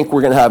I think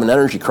we're going to have an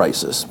energy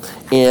crisis,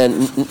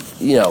 and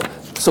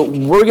so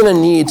we're going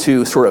to need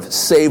to sort of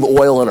save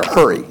oil in a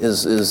hurry.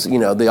 Is the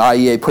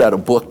IEA put out a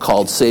book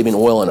called Saving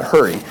Oil in a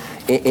Hurry,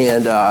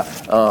 and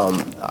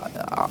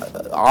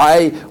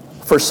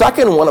for a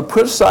second, I want to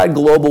put aside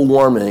global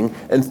warming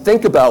and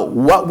think about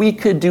what we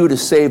could do to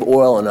save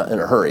oil in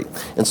a hurry.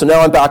 And so now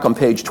I'm back on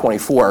page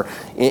 24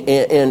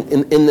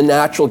 in the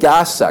natural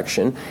gas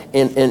section.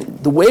 And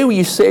the way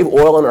you save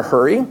oil in a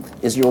hurry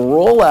is you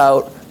roll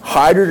out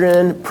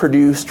hydrogen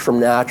produced from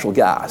natural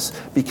gas,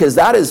 because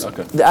that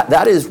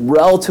is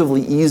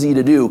relatively easy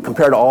to do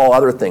compared to all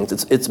other things.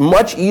 It's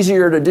much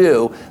easier to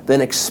do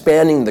than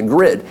expanding the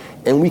grid,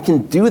 and we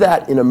can do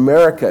that in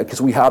America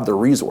because we have the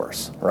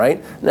resource,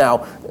 right?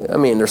 Now, I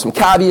mean, there's some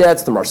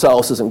caveats. The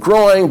Marcellus isn't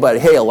growing, but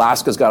hey,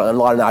 Alaska's got a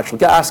lot of natural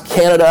gas.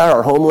 Canada,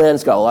 our homeland,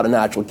 has got a lot of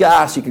natural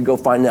gas. You can go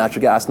find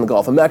natural gas in the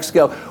Gulf of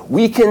Mexico.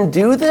 We can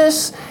do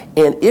this,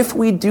 and if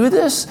we do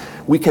this,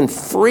 we can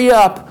free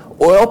up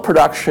oil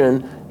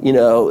production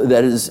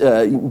that is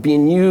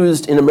being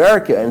used in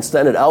America and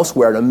send it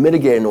elsewhere to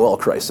mitigate an oil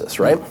crisis,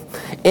 right?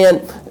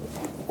 And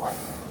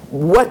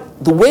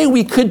the way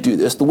we could do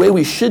this, the way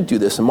we should do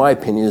this, in my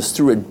opinion, is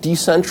through a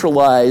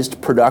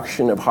decentralized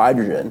production of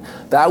hydrogen.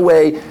 That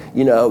way,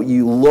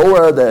 you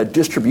lower the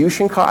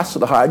distribution costs of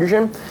the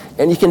hydrogen,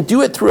 and you can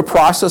do it through a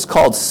process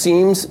called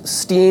steam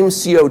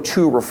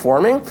CO2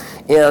 reforming.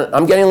 And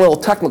I'm getting a little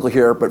technical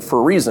here, but for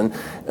a reason.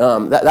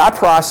 That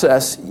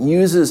process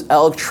uses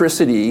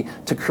electricity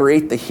to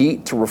create the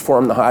heat to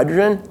reform the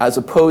hydrogen, as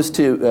opposed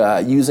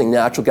to using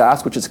natural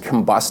gas, which is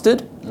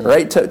combusted,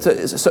 right?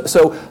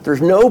 So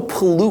there's no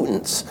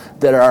pollutants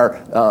that are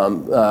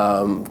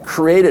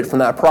created from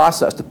that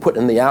process to put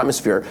in the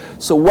atmosphere.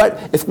 So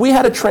if we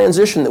had a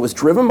transition that was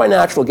driven by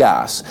natural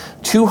gas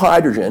to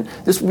hydrogen,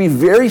 this would be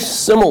very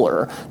similar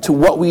to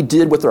what we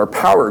did with our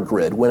power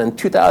grid, when in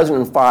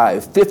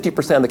 2005,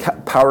 50% of the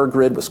power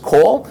grid was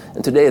coal,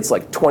 and today it's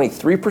like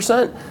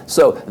 23%.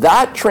 So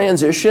that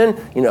transition,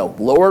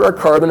 lowered our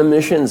carbon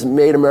emissions,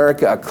 made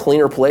America a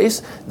cleaner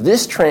place.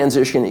 This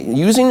transition,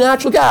 using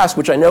natural gas,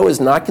 which I know is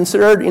not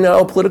considered,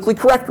 politically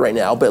correct right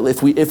now, but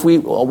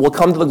we'll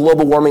come to the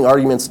global warming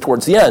arguments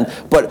towards the end.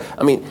 But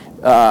I mean,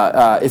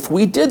 if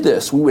we did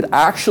this, we would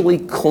actually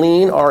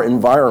clean our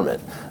environment.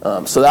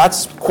 So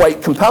that's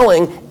quite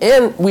compelling,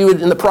 and we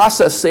would, in the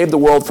process, save the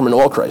world from an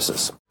oil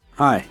crisis.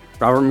 Hi,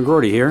 Robert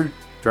McGroarty here,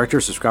 Director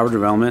of Subscriber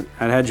Development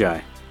at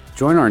Hedgeye.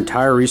 Join our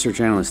entire research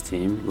analyst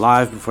team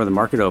live before the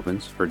market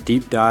opens for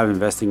deep dive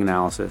investing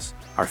analysis,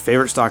 our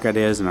favorite stock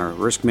ideas, and our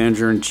risk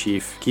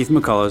manager-in-chief, Keith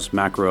McCullough's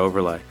macro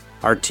overlay.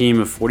 Our team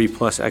of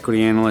 40-plus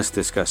equity analysts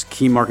discuss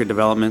key market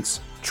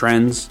developments,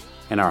 trends,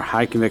 and our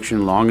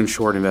high-conviction long and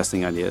short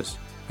investing ideas.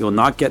 You will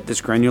not get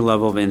this granular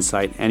level of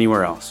insight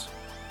anywhere else.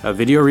 A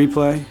video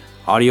replay,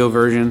 audio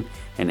version,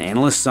 and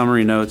analyst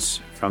summary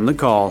notes from the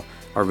call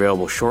are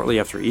available shortly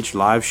after each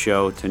live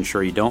show to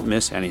ensure you don't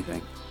miss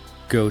anything.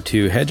 Go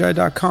to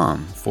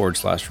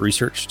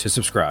hedgeye.com/research to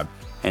subscribe.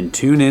 And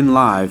tune in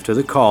live to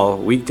the call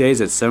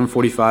weekdays at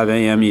 7:45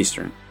 a.m.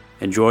 Eastern.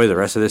 Enjoy the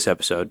rest of this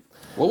episode.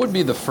 What would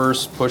be the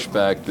first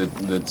pushback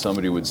that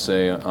somebody would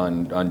say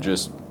on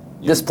just...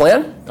 This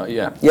plan?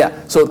 Yeah. Yeah.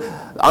 So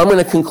I'm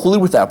going to conclude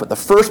with that. But the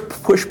first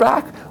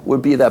pushback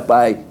would be that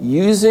by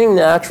using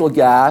natural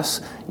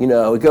gas,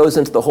 it goes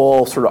into the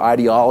whole sort of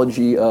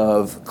ideology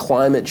of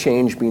climate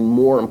change being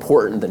more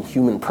important than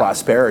human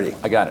prosperity.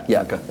 I got it.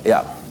 Yeah. Okay.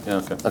 Yeah.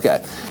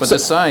 Okay. But the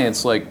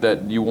science, like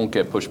that, you won't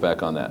get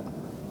pushback on that.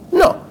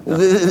 No,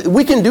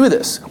 we can do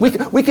this. We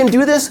can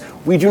do this.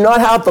 We do not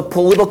have the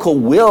political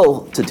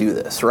will to do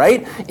this,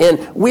 right? And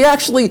we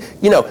actually,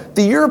 the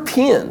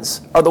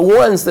Europeans are the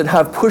ones that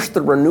have pushed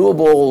the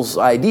renewables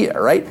idea,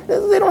 right?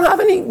 They don't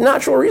have any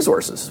natural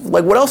resources.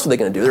 Like, what else are they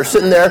going to do? They're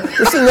sitting there.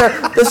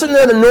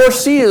 The North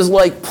Sea is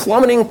like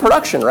plummeting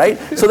production, right?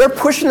 So they're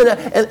pushing it,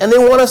 and they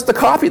want us to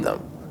copy them.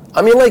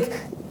 I mean,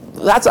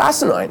 that's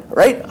asinine,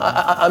 right?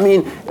 I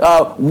mean,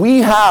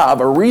 we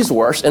have a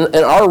resource, and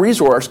our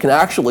resource can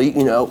actually,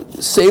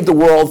 save the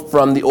world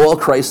from the oil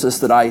crisis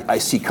that I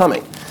see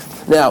coming.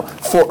 Now,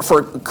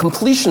 for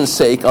completion's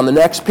sake, on the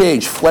next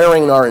page,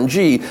 flaring and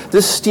RNG,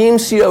 this steam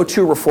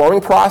CO2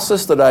 reforming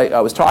process that I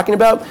was talking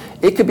about,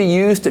 it could be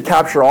used to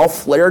capture all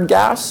flared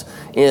gas,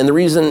 and the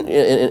reason,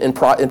 and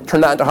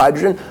turn that into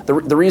hydrogen.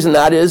 The reason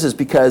that is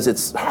because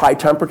it's high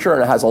temperature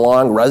and it has a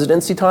long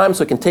residency time,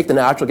 so it can take the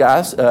natural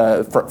gas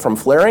from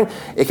flaring.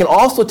 It can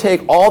also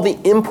take all the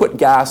input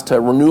gas to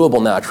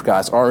renewable natural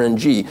gas,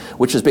 RNG,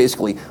 which is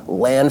basically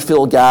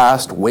landfill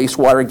gas,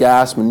 wastewater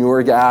gas,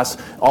 manure gas,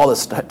 all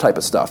this type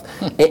of stuff.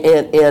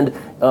 And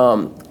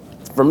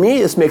for me,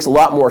 this makes a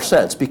lot more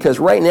sense, because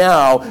right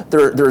now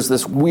there's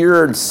this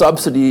weird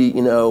subsidy,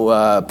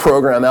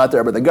 program out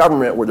there by the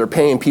government where they're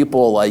paying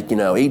people like,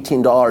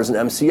 $18 an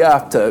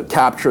MCF to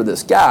capture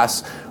this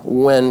gas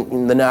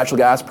when the natural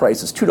gas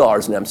price is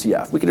 $2 an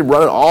MCF. We could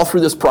run it all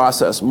through this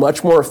process,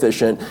 much more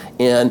efficient,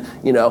 and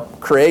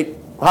create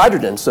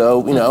hydrogen,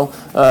 so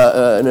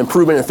an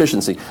improvement in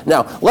efficiency.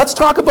 Now, let's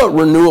talk about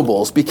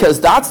renewables, because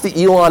that's the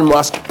Elon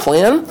Musk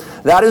plan.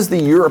 That is the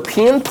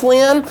European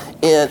plan,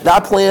 and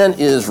that plan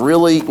is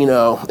really,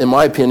 in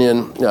my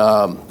opinion,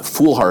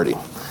 foolhardy.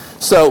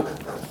 So,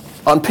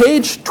 on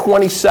page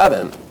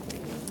 27,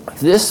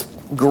 this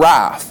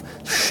graph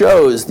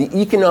shows the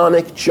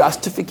economic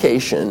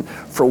justification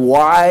for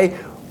why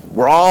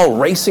we're all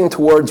racing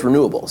towards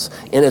renewables.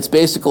 And it's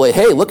basically,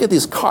 hey, look at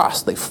these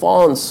costs. They've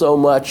fallen so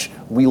much.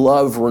 We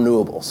love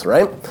renewables,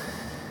 right?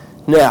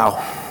 Now,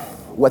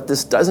 what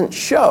this doesn't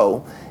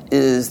show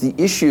is the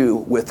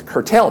issue with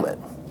curtailment.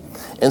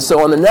 And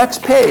so on the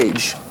next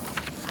page,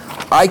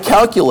 I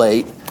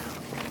calculate,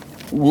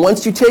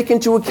 once you take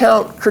into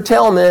account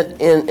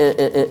curtailment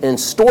and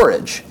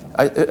storage,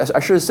 I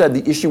should have said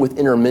the issue with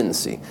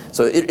intermittency.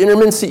 So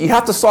intermittency, you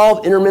have to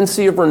solve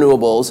intermittency of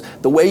renewables.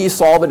 The way you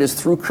solve it is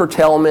through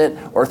curtailment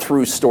or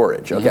through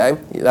storage, okay?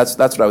 Mm-hmm. That's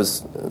what I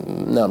was,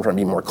 now I'm trying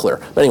to be more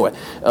clear. But anyway,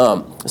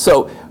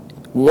 so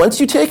once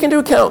you take into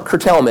account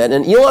curtailment,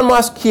 and Elon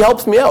Musk, he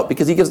helps me out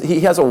because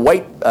he has a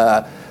white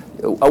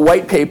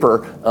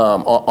paper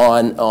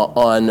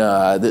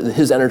on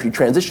his energy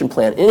transition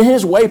plan. In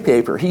his white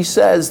paper, he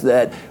says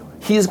that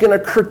he's going to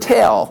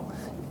curtail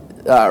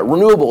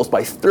renewables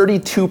by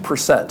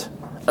 32%.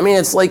 I mean,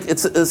 it's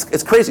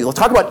crazy. We'll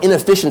talk about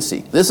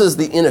inefficiency. This is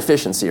the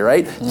inefficiency,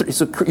 right? Mm-hmm.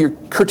 So you're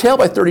curtailed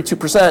by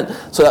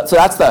 32%. So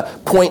that's the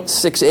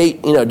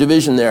 0.68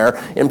 division there.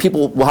 And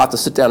people will have to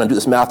sit down and do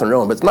this math on their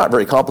own, but it's not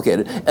very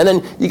complicated. And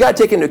then you got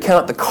to take into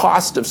account the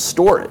cost of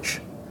storage.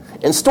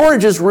 And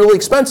storage is really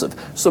expensive.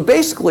 So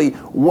basically,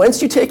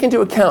 once you take into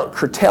account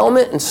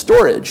curtailment and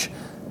storage,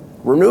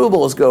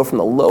 renewables go from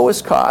the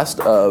lowest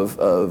cost of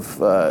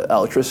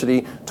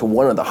electricity to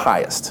one of the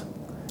highest.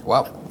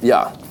 Wow.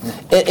 Yeah.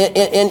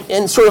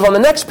 And sort of on the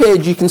next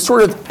page, you can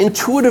sort of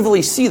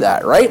intuitively see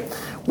that, right?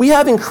 We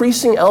have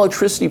increasing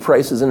electricity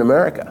prices in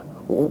America.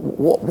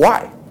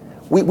 Why?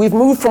 We've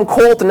moved from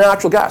coal to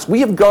natural gas. We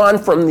have gone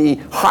from the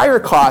higher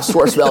cost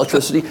source of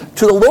electricity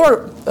to the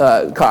lower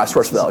cost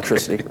source of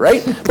electricity,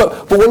 right?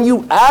 But when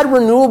you add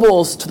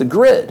renewables to the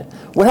grid,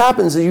 what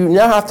happens is you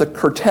now have to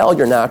curtail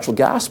your natural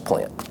gas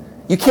plant.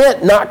 You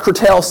can't not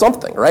curtail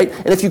something, right?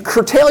 And if you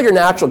curtail your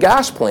natural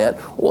gas plant,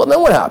 well,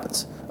 then what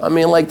happens? I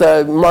mean, like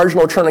the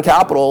marginal return on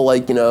capital,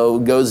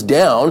 goes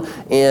down,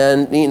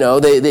 and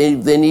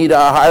they need a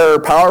higher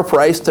power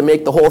price to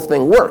make the whole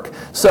thing work.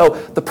 So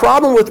the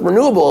problem with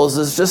renewables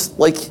is just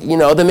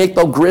they make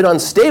the grid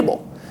unstable,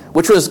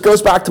 which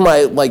goes back to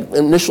my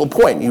initial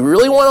point. You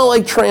really want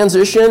to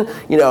transition,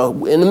 in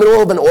the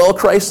middle of an oil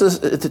crisis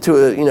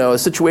to a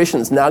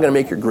situation that's now going to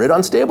make your grid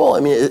unstable.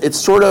 I mean, it's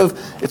sort of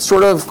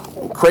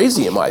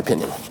crazy in my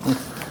opinion.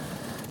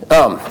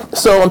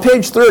 So on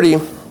page 30.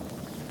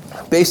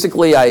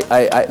 Basically,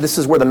 this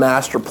is where the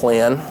master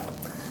plan,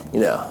 I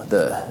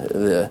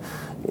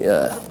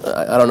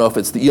don't know if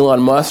it's the Elon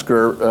Musk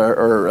or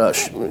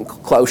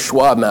Klaus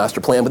Schwab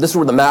master plan, but this is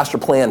where the master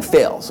plan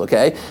fails,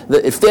 okay?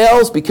 It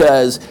fails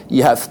because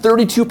you have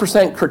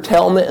 32%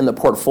 curtailment in the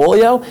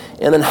portfolio,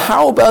 and then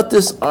how about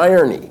this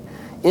irony?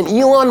 In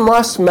Elon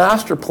Musk's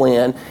master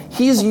plan,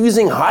 he's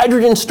using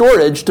hydrogen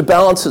storage to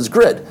balance his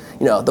grid,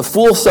 the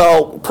fuel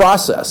cell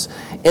process.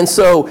 And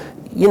so,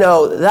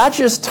 that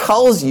just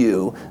tells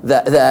you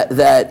that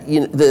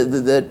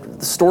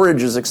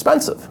storage is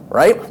expensive,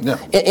 right? Yeah.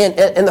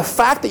 And the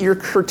fact that you're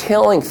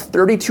curtailing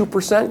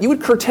 32%, you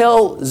would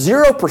curtail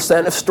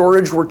 0% if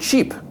storage were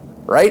cheap,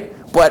 right?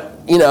 But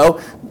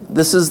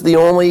this is the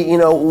only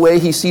way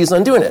he sees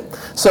on doing it.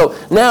 So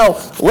now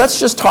let's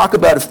just talk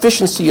about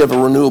efficiency of a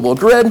renewable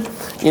grid.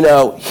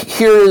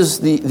 Here is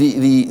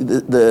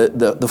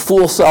the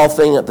fuel cell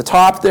thing at the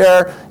top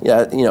there.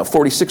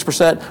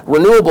 46%.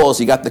 Renewables,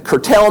 you got the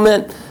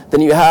curtailment.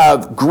 Then you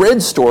have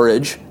grid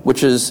storage,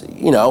 which is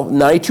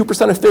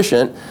 92%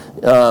 efficient,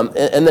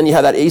 and then you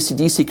have that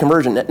AC/DC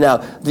conversion. Now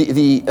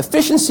the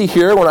efficiency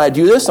here, when I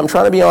do this, I'm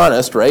trying to be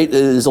honest, right,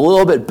 is a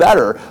little bit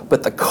better,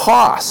 but the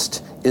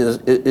cost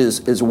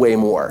is way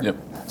more. Yep.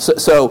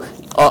 So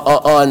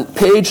on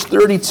page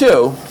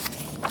 32,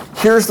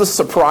 here's the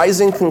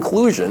surprising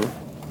conclusion.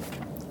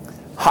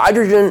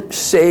 Hydrogen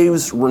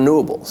saves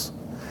renewables.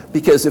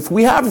 Because if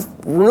we have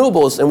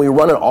renewables and we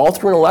run it all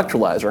through an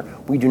electrolyzer,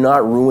 we do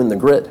not ruin the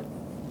grid.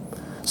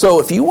 So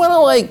if you want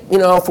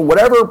to, for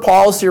whatever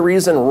policy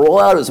reason, roll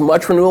out as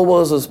much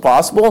renewables as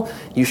possible,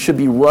 you should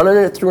be running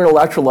it through an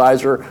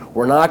electrolyzer.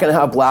 We're not going to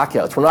have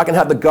blackouts. We're not going to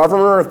have the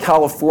governor of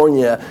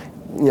California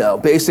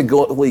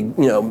basically,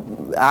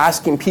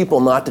 asking people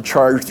not to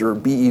charge their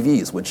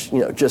BEVs, which,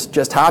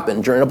 just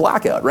happened during a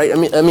blackout, right? I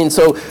mean,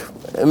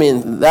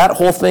 that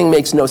whole thing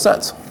makes no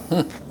sense.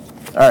 All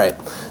right.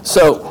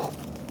 So,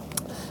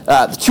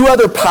 the two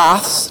other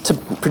paths to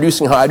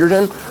producing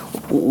hydrogen,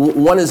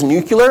 one is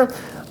nuclear.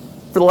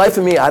 For the life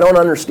of me, I don't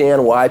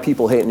understand why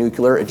people hate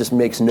nuclear. It just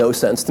makes no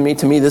sense to me.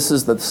 To me, this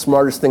is the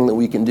smartest thing that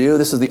we can do.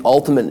 This is the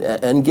ultimate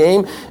end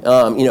game.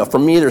 For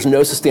me, there's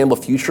no sustainable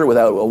future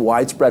without a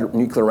widespread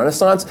nuclear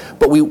renaissance.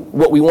 But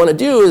what we want to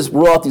do is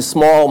roll out these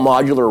small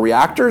modular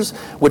reactors,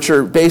 which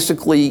are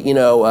basically,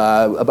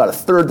 about a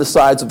third the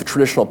size of a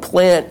traditional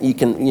plant. You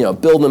can,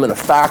 build them in a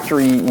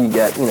factory. You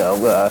get,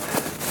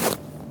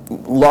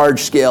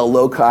 large-scale,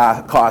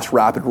 low-cost,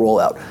 rapid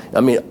rollout.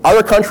 I mean,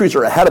 other countries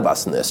are ahead of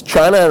us in this.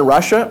 China and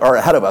Russia are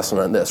ahead of us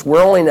on this.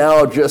 We're only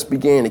now just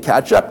beginning to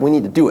catch up. We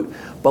need to do it.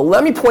 But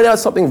let me point out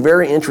something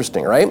very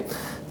interesting, right?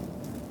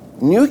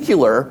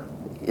 Nuclear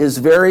is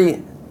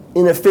very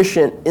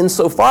inefficient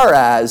insofar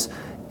as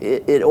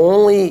the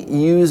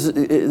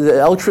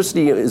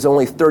electricity is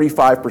only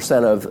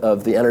 35%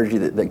 of the energy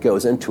that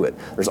goes into it.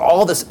 There's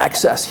all this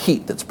excess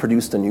heat that's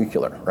produced in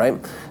nuclear,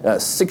 right?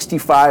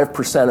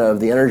 65% of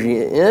the energy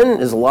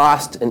is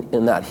lost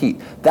in that heat.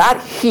 That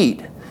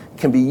heat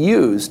can be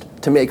used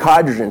to make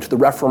hydrogen to the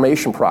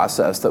reformation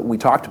process that we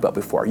talked about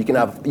before. You can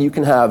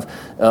have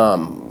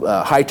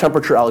high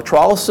temperature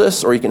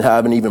electrolysis, or you can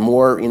have an even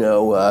more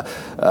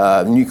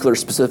nuclear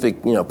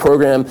specific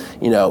program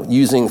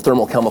using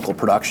thermochemical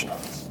production.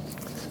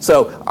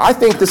 So I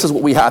think this is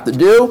what we have to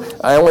do.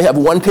 I only have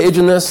one page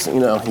in this.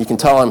 You can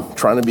tell I'm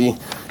trying to be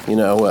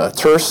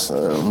terse,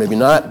 maybe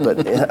not,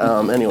 but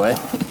anyway.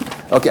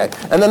 Okay,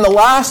 and then the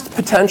last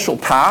potential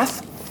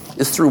path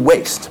is through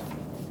waste.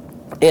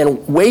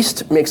 And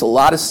waste makes a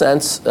lot of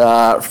sense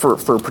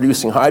for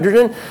producing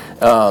hydrogen.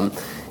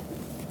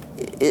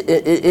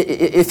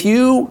 If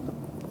you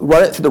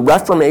run it through the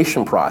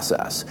reformation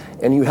process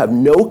and you have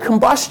no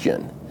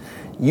combustion,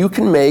 you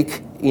can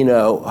make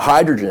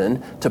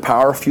hydrogen to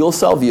power fuel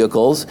cell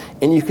vehicles,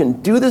 and you can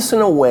do this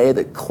in a way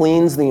that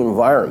cleans the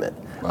environment.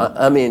 Wow.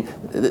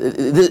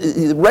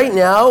 Right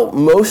now,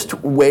 most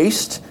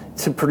waste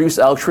to produce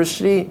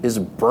electricity is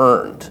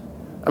burned.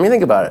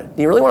 Think about it.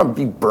 Do you really want to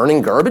be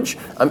burning garbage?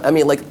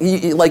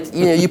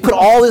 You put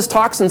all these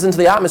toxins into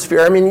the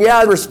atmosphere.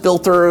 There's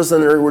filters,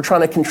 and we're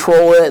trying to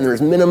control it, and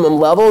there's minimum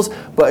levels.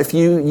 But if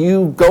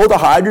you go the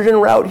hydrogen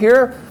route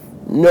here,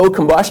 no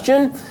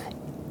combustion,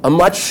 a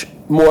much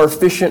more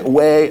efficient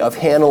way of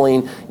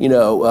handling,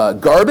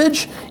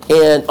 garbage.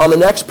 And on the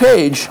next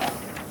page,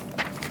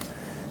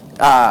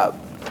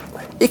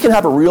 it can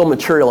have a real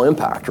material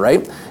impact,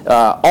 right?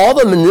 All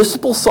the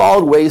municipal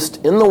solid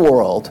waste in the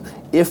world,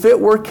 if it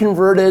were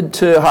converted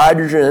to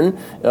hydrogen,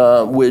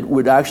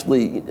 would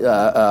actually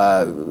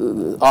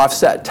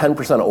offset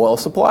 10% of oil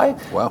supply.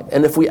 Wow.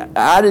 And if we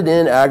added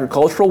in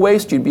agricultural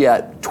waste, you'd be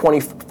at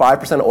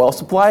 25% of oil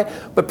supply.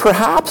 But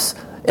perhaps,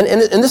 and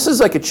this is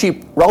like a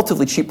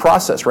relatively cheap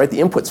process, right? The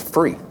input's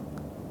free.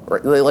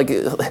 Right?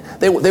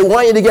 They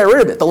want you to get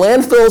rid of it. The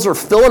landfills are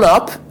filling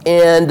up,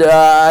 and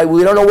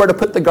we don't know where to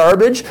put the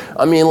garbage.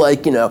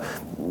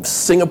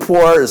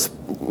 Singapore is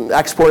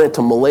exporting it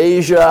to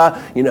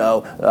Malaysia,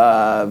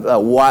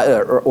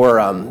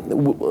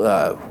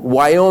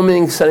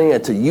 Wyoming sending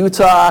it to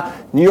Utah,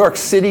 New York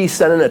City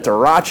sending it to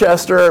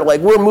Rochester.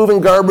 We're moving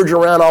garbage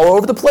around all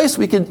over the place.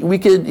 We could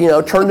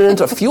turn it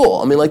into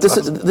fuel.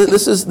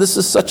 This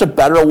is such a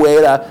better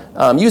way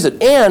to use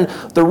it, and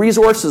the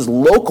resource is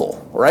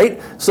local, right?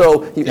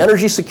 So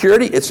energy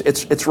security,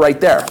 it's right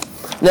there.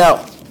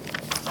 Now,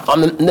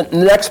 on the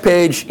next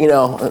page,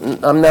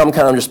 I'm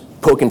kind of just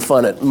poking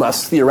fun at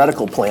Musk's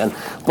theoretical plan,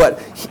 but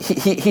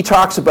he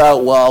talks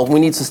about, we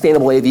need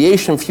sustainable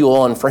aviation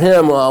fuel, and for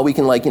him, we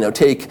can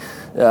take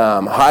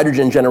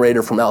hydrogen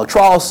generated from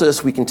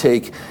electrolysis, we can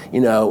take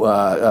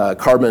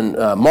carbon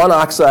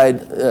monoxide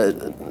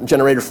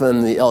generated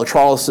from the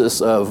electrolysis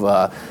of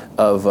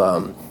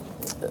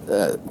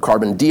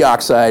carbon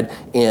dioxide,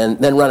 and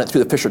then run it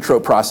through the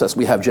Fischer-Tropsch process.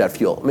 We have jet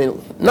fuel.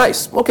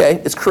 Nice,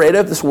 okay, it's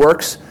creative, this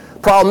works.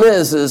 Problem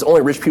is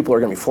only rich people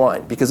are going to be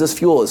flying, because this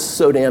fuel is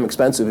so damn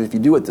expensive if you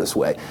do it this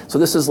way. So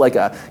this is like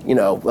a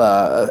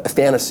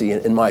fantasy,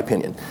 in my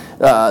opinion.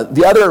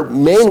 The other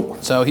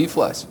main. So he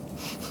flies.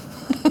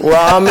 Well,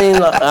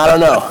 I don't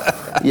know.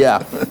 Yeah.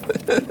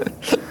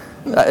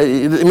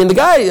 The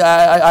guy,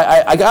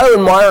 I got to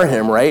admire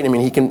him, right?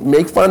 He can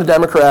make fun of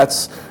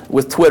Democrats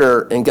with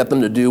Twitter and get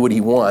them to do what he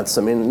wants.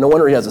 No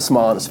wonder he has a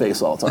smile on his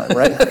face all the time,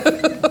 right?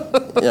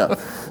 Yeah.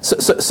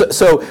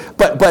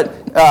 But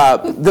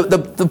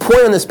the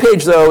point on this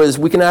page, though, is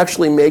we can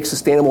actually make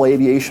sustainable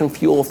aviation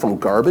fuel from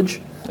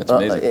garbage. That's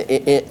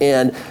amazing.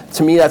 And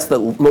to me, that's the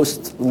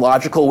most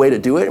logical way to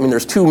do it.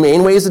 There's two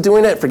main ways of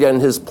doing it. Forgetting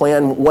his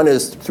plan, one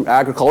is through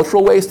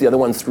agricultural waste, the other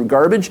one's through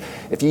garbage.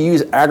 If you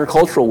use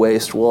agricultural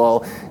waste,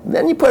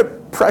 then you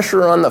put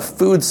pressure on the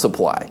food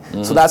supply.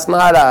 Mm-hmm. So that's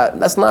not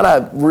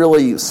a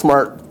really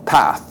smart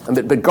path.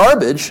 But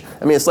garbage,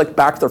 it's like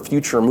Back to the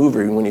Future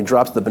movie when he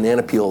drops the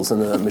banana peels in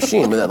the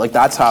machine.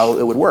 That's how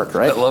it would work,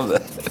 right? I love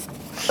that.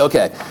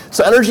 Okay,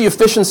 so energy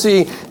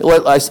efficiency,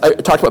 I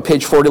talked about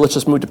page 40, let's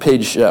just move to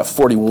page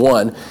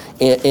 41.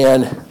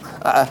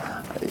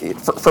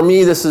 For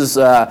me, this is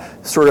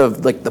sort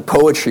of like the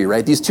poetry,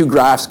 right? These two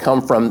graphs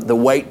come from the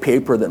white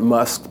paper that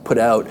Musk put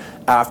out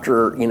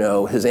after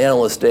his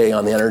analyst day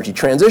on the energy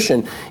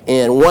transition,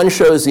 and one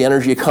shows the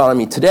energy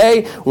economy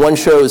today, one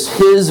shows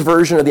his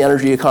version of the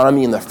energy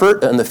economy in the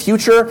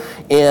future,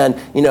 and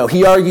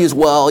he argues,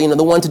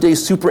 the one today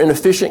is super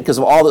inefficient because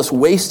of all this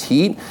waste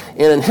heat,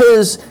 and in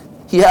his,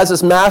 he has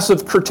this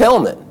massive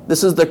curtailment.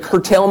 This is the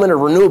curtailment of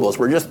renewables.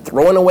 We're just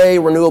throwing away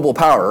renewable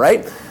power,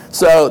 right?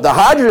 So the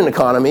hydrogen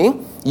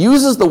economy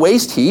uses the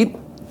waste heat,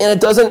 and it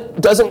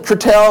doesn't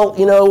curtail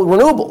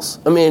renewables.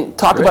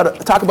 Talk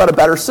about a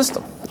better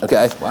system.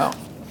 Okay. Wow.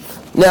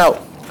 Now,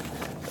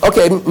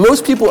 Okay,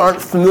 most people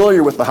aren't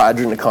familiar with the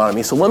hydrogen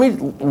economy, so let me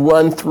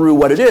run through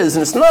what it is.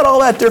 And it's not all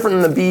that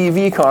different than the BEV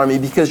economy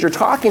because you're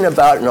talking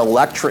about an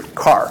electric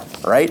car,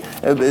 right?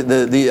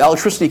 The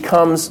electricity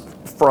comes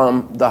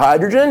from the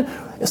hydrogen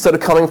instead of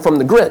coming from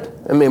the grid.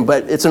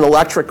 But it's an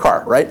electric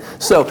car, right?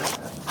 So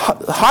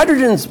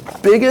hydrogen's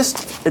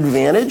biggest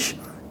advantage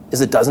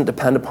is it doesn't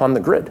depend upon the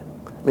grid.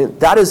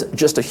 That is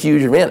just a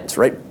huge advantage,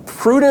 right?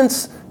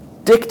 Prudence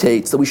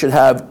dictates that we should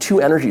have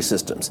two energy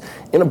systems.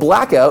 In a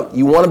blackout,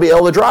 you want to be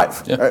able to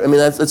drive. Yeah. Right?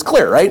 That's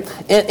clear, right?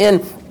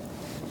 And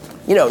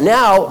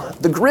now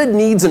the grid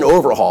needs an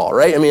overhaul,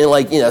 right?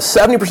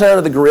 70%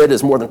 of the grid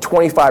is more than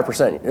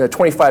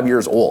 25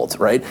 years old,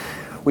 right?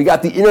 We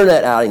got the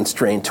internet adding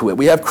strain to it.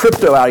 We have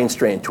crypto adding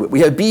strain to it. We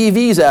have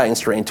BEVs adding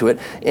strain to it.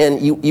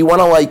 And you want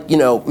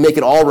to make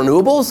it all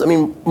renewables?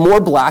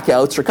 More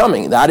blackouts are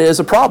coming. That is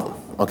a problem.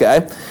 Okay,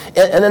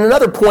 and then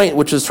another point,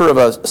 which is sort of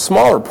a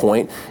smaller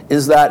point,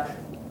 is that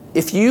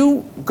if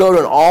you go to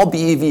an all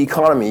BEV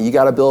economy, you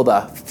got to build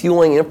a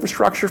fueling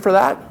infrastructure for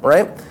that,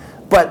 right?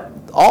 But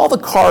all the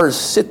cars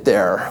sit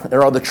there,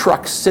 or all the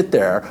trucks sit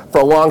there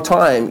for a long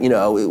time,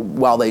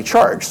 while they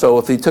charge. So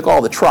if you took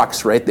all the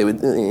trucks, right,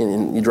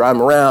 you drive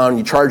them around,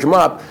 you charge them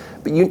up,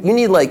 but you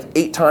need like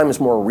 8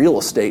 times more real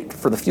estate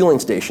for the fueling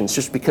stations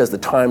just because the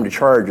time to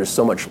charge is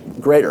so much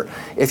greater.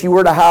 If you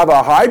were to have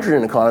a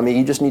hydrogen economy,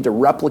 you just need to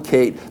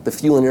replicate the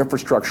fueling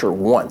infrastructure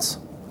once.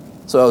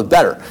 So it's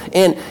better.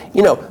 And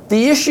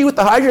the issue with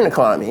the hydrogen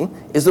economy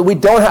is that we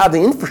don't have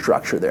the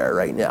infrastructure there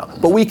right now.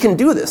 But we can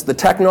do this. The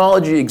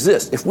technology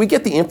exists. If we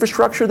get the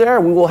infrastructure there,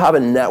 we will have a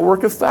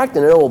network effect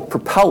and it will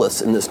propel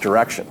us in this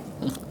direction.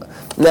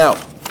 Now,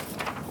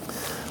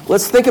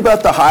 let's think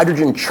about the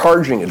hydrogen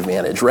charging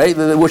advantage, right?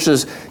 Which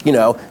is,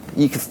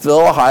 you can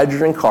fill a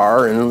hydrogen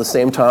car and at the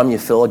same time you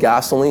fill a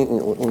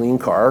gasoline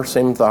car.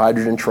 Same with the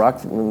hydrogen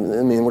truck.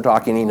 We're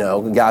talking,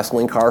 a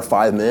gasoline car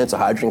 5 minutes, a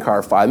hydrogen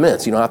car 5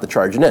 minutes. You don't have to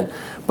charge it in.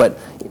 But,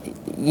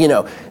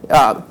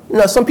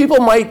 some people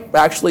might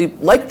actually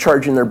like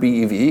charging their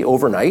BEV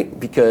overnight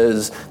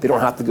because they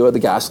don't have to go to the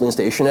gasoline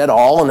station at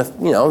all. And if,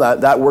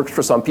 that works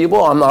for some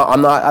people, I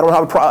don't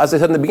have a problem, as I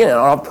said in the beginning, I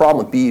don't have a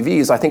problem with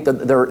BEVs. I think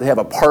that they have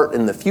a part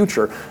in the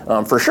future,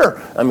 for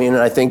sure. And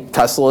I think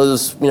Tesla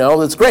is,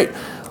 it's great.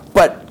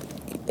 But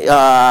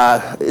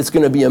it's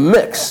going to be a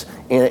mix.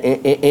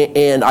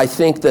 And I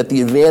think that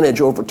the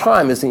advantage over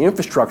time as the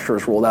infrastructure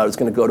is rolled out is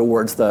going to go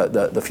towards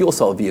the fuel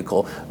cell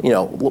vehicle,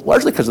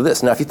 largely because of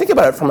this. Now, if you think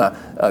about it from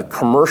a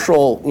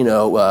commercial,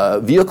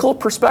 vehicle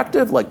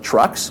perspective, like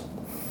trucks,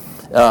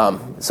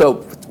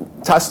 so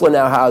Tesla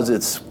now has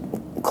its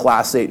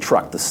Class 8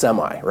 truck, the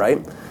Semi,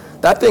 right?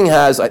 That thing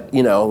has, an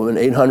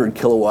 800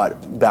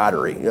 kilowatt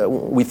battery,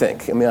 we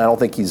think. I don't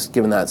think he's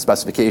given that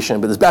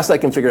specification, but as best I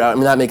can figure it out,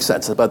 that makes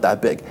sense. It's about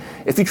that big.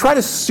 If you try to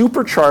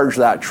supercharge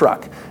that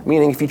truck,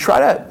 meaning if you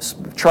try to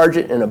charge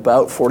it in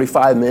about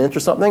 45 minutes or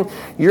something,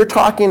 you're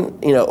talking,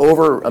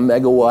 over a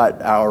megawatt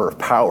hour of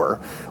power,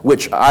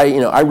 which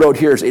I wrote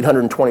here is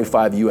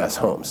 825 U.S.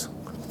 homes.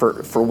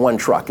 For one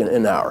truck in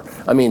an hour.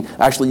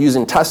 Actually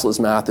using Tesla's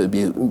math, it would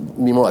be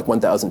more like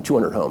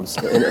 1,200 homes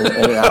in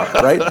an hour,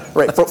 right?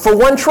 Right, for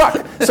one truck.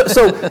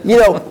 So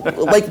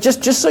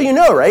just so you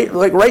know, right?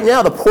 Like right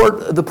now, the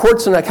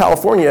ports in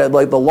California,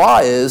 like the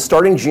law is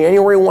starting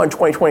January 1,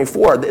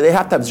 2024, they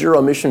have to have zero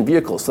emission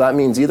vehicles. So that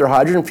means either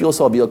hydrogen fuel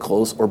cell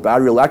vehicles or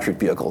battery electric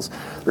vehicles.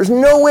 There's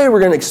no way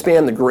we're going to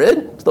expand the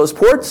grid to those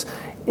ports.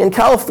 In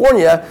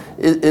California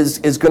is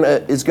going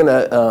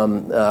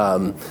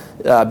to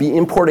be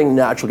importing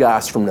natural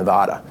gas from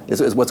Nevada.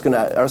 Is what's going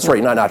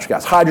to not natural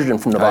gas, hydrogen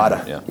from Nevada.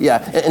 Hydrogen, yeah,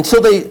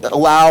 until they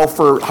allow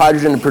for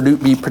hydrogen to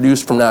be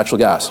produced from natural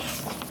gas.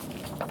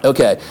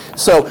 Okay,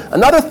 so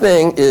another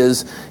thing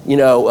is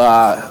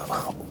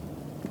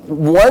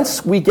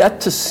once we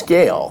get to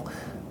scale,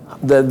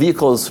 the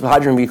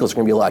hydrogen vehicles are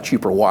going to be a lot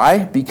cheaper. Why?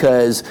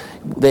 Because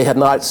they have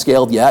not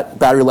scaled yet.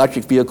 Battery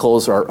electric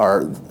vehicles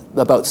are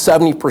about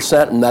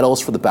 70%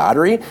 metals for the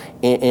battery,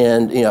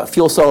 and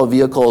fuel cell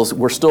vehicles,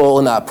 we're still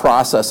in that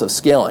process of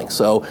scaling.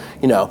 So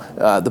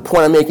the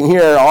point I'm making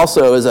here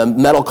also is a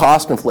metal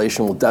cost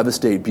inflation will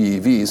devastate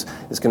BEVs.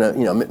 It's going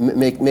to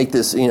make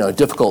this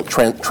difficult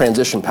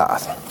transition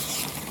path.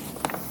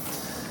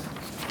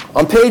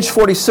 On page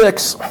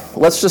 46,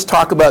 let's just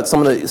talk about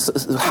some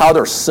of how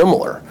they're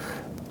similar.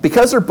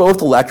 Because they're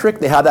both electric,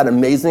 they have that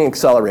amazing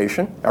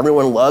acceleration.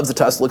 Everyone loves the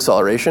Tesla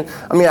acceleration.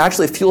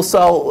 Actually, a fuel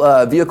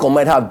cell vehicle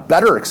might have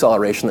better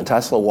acceleration than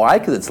Tesla. Why?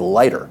 Because it's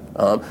lighter.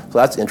 So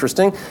that's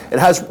interesting.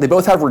 They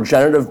both have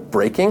regenerative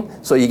braking,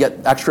 so you get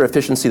extra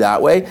efficiency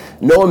that way.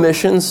 No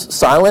emissions,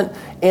 silent.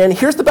 And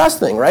here's the best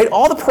thing, right?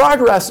 All the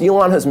progress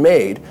Elon has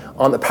made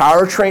on the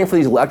powertrain for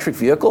these electric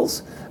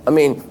vehicles,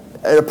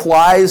 it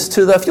applies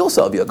to the fuel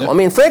cell vehicle. I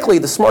mean, frankly,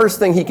 the smartest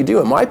thing he could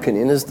do, in my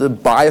opinion, is to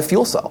buy a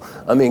fuel cell.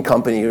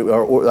 Company,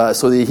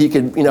 so that he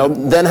could,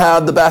 then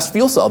have the best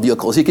fuel cell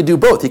vehicles. He could do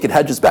both. He could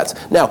hedge his bets.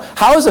 Now,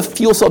 how is a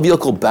fuel cell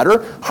vehicle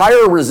better?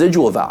 Higher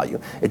residual value.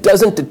 It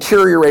doesn't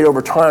deteriorate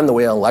over time the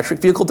way an electric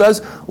vehicle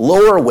does.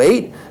 Lower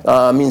weight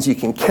means you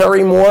can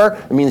carry more.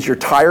 It means your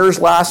tires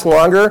last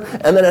longer,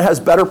 and then it has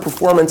better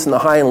performance in the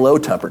high and low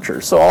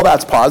temperatures. So all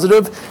that's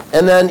positive.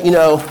 And then,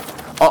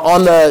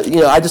 on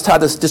the, I just had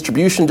this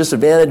distribution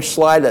disadvantage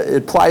slide.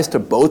 It applies to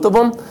both of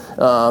them.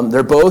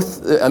 They're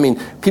both,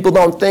 people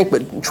don't think,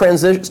 but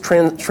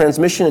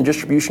transmission and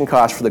distribution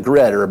costs for the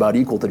grid are about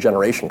equal to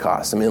generation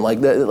costs.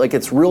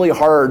 It's really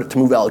hard to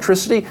move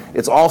electricity.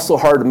 It's also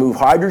hard to move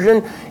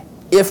hydrogen.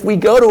 If we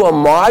go to a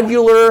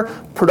modular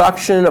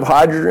production of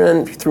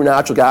hydrogen through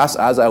natural gas,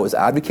 as I was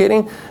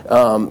advocating,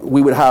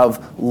 we would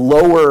have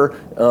lower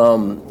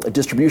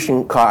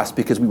distribution costs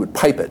because we would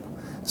pipe it.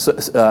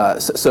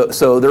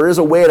 So there is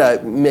a way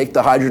to make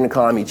the hydrogen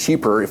economy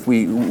cheaper if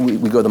we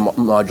go the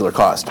modular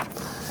cost.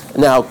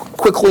 Now,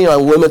 quickly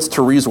on limits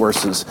to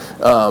resources.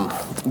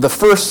 The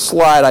first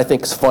slide I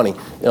think is funny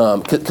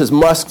because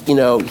Musk,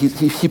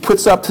 he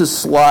puts up his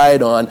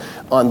slide on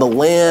the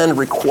land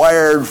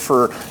required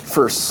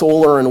for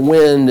solar and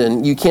wind,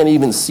 and you can't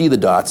even see the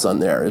dots on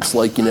there. It's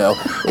like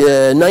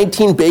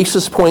 19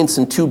 basis points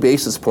and 2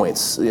 basis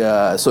points.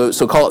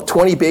 So call it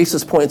 20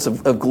 basis points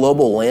of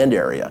global land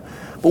area.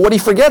 But what he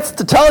forgets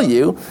to tell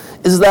you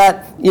is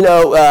that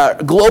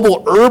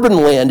global urban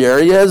land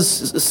area is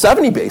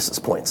 70 basis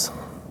points,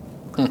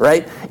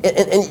 right?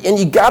 And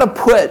you got to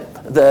put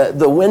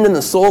the wind and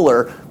the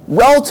solar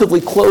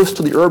relatively close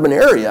to the urban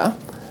area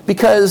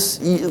because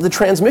the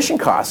transmission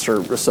costs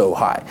are so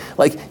high.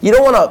 Like, you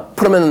don't want to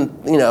put them in,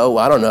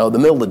 the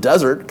middle of the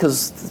desert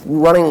because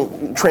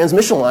running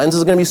transmission lines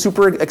is going to be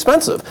super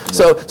expensive.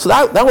 So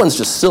that one's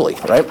just silly,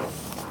 right?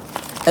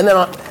 And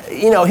then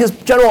his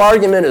general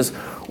argument is,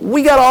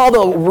 we got all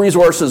the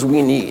resources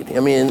we need.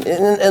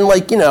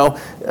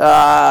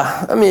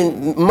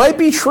 Might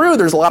be true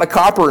there's a lot of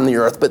copper in the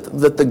earth, but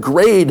that the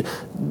grade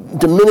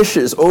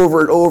diminishes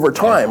over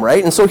time,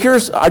 right? And so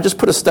I just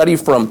put a study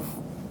from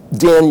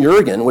Dan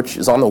Jurgen, which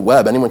is on the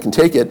web, anyone can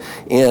take it,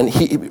 and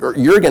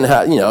Jurgen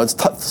had, it's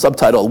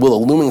subtitled, "Will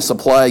a looming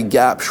supply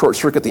gap short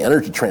circuit the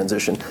energy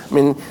transition?"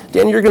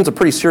 Dan Jurgen's a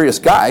pretty serious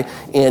guy,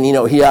 and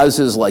he has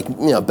his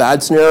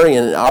bad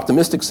scenario and an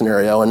optimistic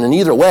scenario, and in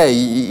either way,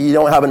 you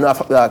don't have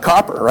enough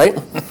copper, right?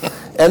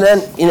 And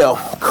then,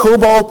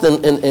 cobalt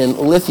and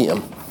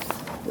lithium,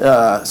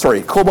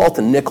 cobalt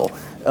and nickel.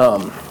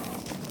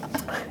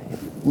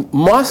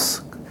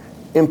 Musk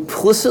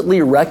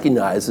implicitly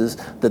recognizes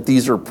that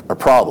these are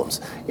problems.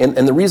 And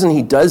the reason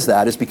he does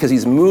that is because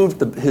he's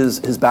moved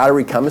his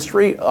battery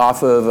chemistry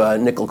off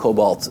of nickel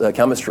cobalt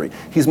chemistry.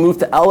 He's moved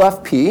to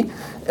LFP,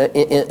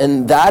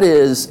 and that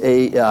is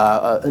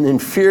an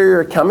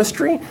inferior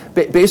chemistry.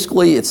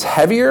 Basically, it's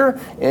heavier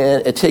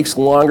and it takes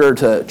longer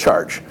to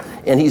charge.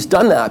 And he's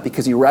done that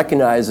because he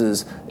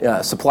recognizes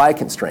supply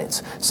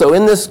constraints. So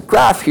in this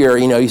graph here,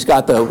 he's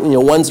got the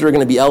ones that are going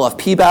to be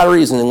LFP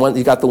batteries, and then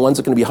he's got the ones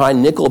that are going to be high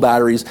nickel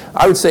batteries.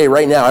 I would say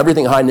right now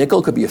everything high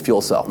nickel could be a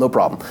fuel cell, no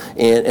problem.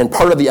 And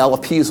part of the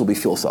LFPs will be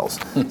fuel cells.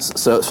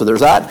 So there's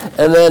that.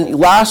 And then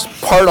last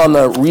part on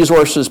the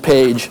resources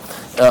page,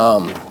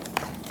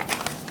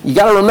 you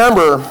got to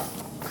remember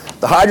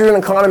the hydrogen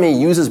economy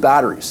uses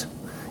batteries.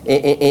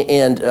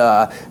 And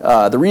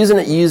the reason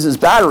it uses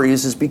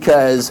batteries is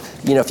because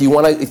if you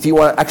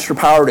want extra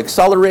power to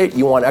accelerate,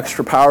 you want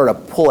extra power to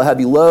pull a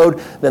heavy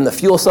load, then the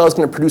fuel cell is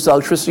going to produce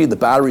electricity, the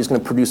battery is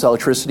going to produce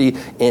electricity,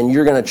 and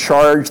you're going to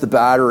charge the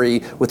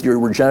battery with your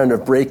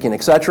regenerative braking,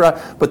 etc.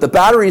 But the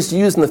batteries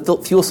used in the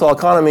fuel cell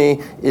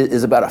economy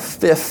is about a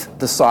fifth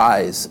the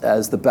size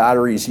as the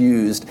batteries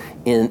used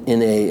in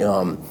a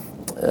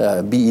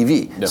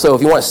BEV. Yep. So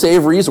if you want to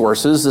save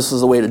resources, this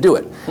is the way to do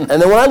it. And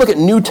then when I look at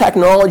new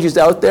technologies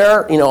out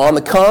there, on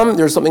the come,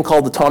 there's something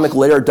called atomic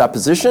layer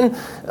deposition.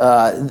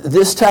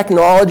 This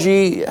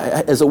technology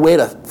is a way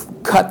to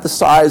cut the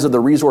size of the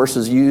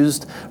resources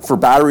used for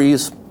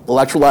batteries,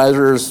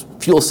 electrolyzers,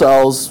 fuel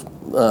cells,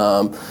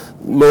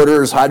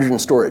 motors, hydrogen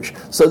storage.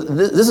 So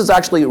this is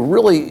actually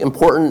really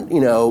important,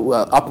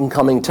 up and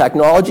coming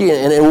technology,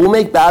 and it will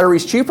make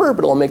batteries cheaper,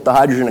 but it will make the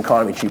hydrogen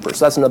economy cheaper.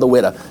 So that's another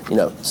way to,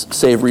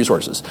 save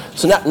resources.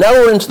 So now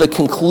we're into the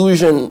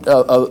conclusion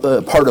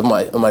of part of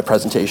my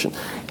presentation,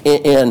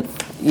 and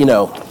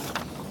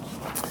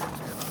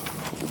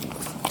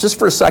just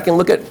for a second,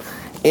 look at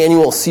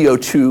annual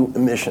CO2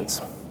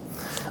 emissions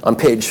on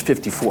page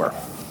 54,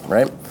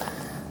 right?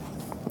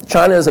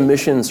 China's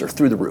emissions are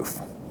through the roof.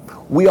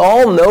 We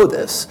all know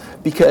this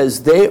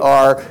because they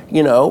are,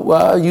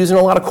 using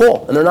a lot of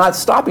coal, and they're not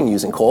stopping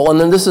using coal, and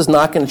then this is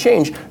not going to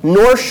change,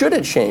 nor should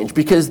it change,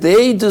 because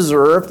they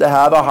deserve to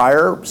have a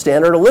higher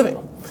standard of living.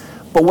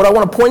 But what I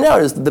want to point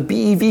out is that the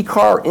BEV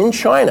car in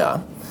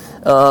China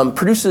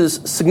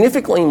produces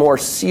significantly more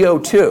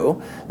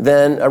CO2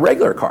 than a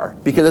regular car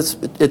because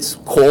it's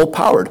coal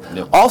powered.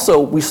 Yep. Also,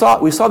 we saw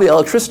the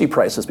electricity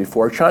prices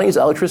before. Chinese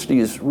electricity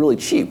is really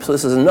cheap, so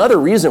this is another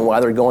reason why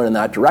they're going in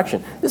that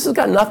direction. This has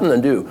got nothing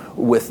to do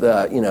with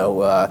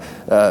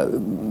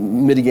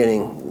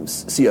mitigating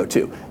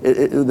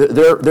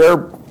CO2. Their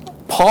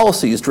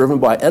policy is driven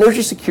by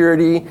energy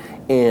security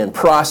and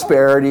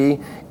prosperity,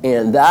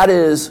 and that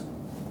is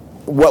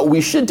what we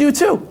should do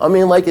too. I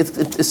mean, like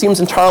it seems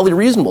entirely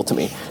reasonable to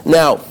me.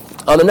 Now,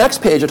 on the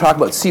next page, I talk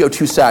about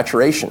CO2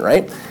 saturation,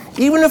 right?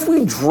 Even if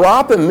we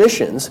drop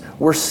emissions,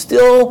 we're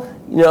still,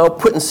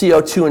 putting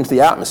CO2 into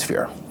the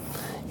atmosphere.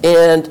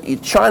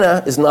 And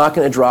China is not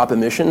going to drop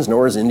emissions,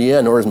 nor is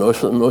India, nor is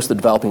most of the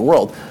developing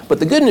world. But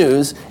the good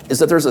news is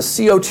that there's a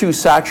CO2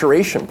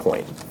 saturation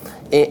point.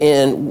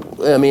 And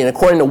I mean,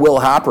 according to Will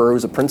Happer,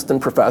 who's a Princeton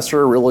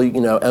professor, really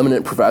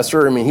eminent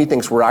professor, I mean, he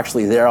thinks we're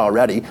actually there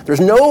already. There's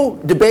no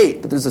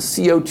debate that there's a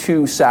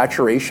CO2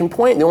 saturation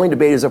point. The only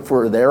debate is if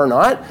we're there or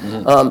not.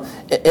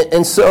 Mm-hmm.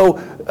 And so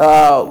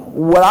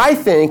what I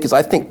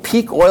think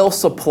peak oil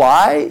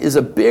supply is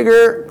a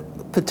bigger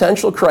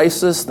potential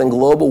crisis than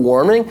global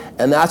warming,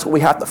 and that's what we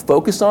have to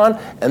focus on,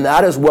 and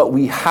that is what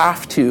we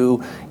have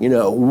to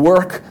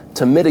work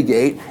to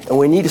mitigate, and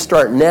we need to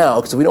start now,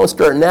 because if we don't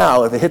start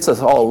now, if it hits us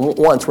all at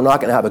once, we're not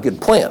going to have a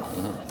good plan.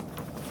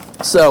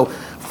 Mm-hmm. So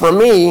for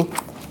me,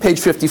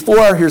 page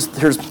 54,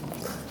 here's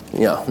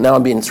now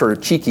I'm being sort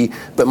of cheeky,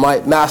 but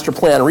my master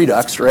plan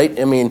redux, right?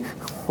 I mean,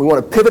 we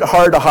want to pivot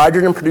hard to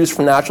hydrogen produced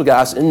from natural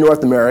gas in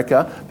North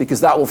America because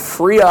that will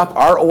free up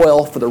our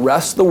oil for the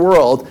rest of the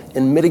world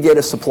and mitigate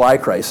a supply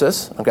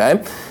crisis.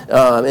 Okay,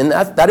 and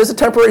that is a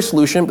temporary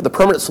solution, but the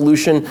permanent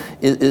solution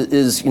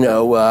is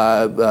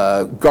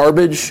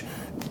garbage,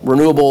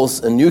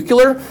 renewables, and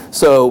nuclear.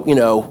 So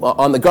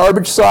on the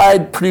garbage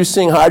side,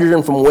 producing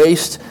hydrogen from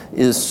waste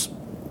is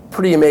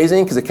pretty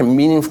amazing because it can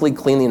meaningfully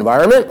clean the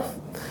environment.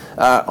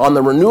 On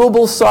the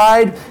renewables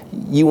side,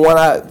 you want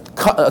to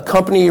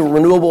accompany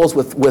renewables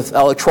with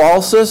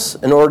electrolysis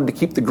in order to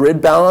keep the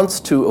grid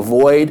balanced to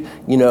avoid,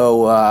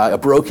 a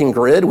broken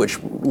grid,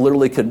 which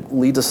literally could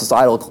lead to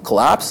societal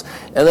collapse.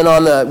 And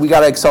then we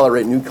got to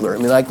accelerate nuclear. I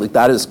mean, like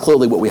that is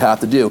clearly what we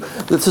have to do.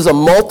 This is a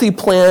multi-phased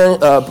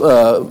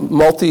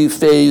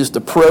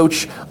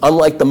approach,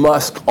 unlike the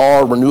Musk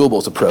all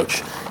renewables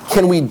approach.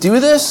 Can we do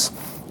this?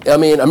 I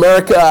mean,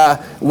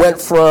 America went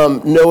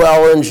from no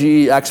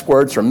LNG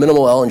exports or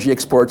minimal LNG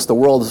exports, the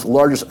world's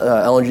largest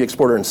LNG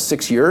exporter in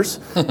 6 years.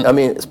 I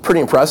mean, it's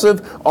pretty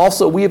impressive.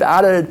 Also, we've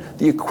added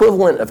the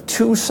equivalent of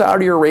 2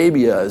 Saudi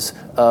Arabias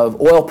of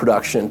oil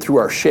production through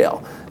our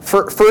shale.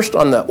 First,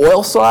 on the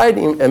oil side,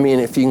 I mean,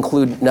 if you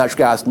include natural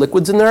gas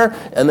liquids in there,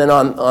 and then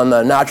on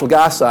the natural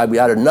gas side, we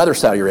added another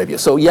Saudi Arabia.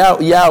 So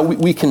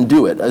we can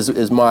do it,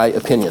 is my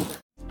opinion.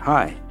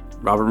 Hi,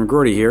 Robert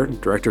McGrory here,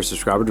 Director of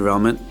Subscriber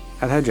Development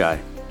at Hedgeye.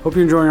 Hope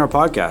you're enjoying our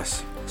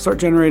podcast. Start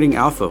generating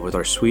alpha with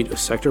our suite of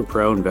Sector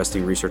Pro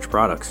investing research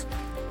products.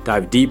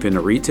 Dive deep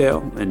into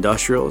retail,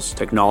 industrials,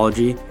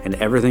 technology, and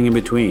everything in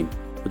between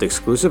with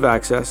exclusive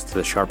access to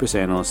the sharpest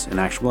analysts and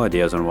actionable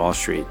ideas on Wall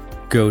Street.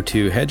 Go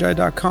to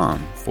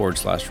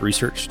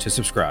hedgeye.com/research to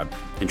subscribe.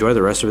 Enjoy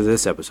the rest of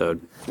this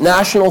episode.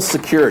 National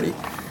security.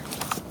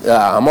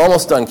 I'm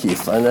almost done,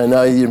 Keith. I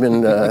know you've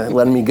been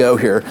letting me go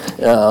here.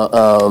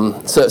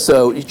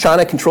 So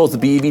China controls the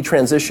BEV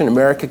transition.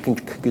 America can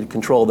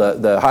control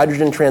the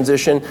hydrogen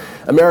transition.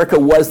 America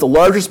was the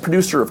largest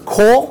producer of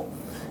coal,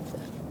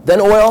 then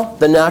oil,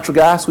 then natural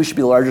gas. We should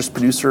be the largest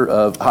producer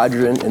of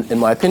hydrogen, in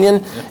my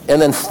opinion. And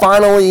then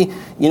finally,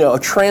 a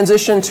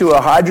transition to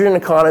a hydrogen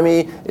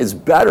economy is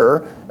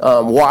better.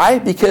 Why?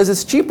 Because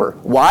it's cheaper.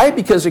 Why?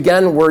 Because,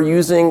 again, we're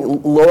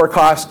using lower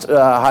cost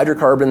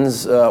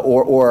hydrocarbons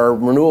or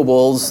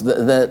renewables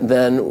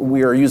than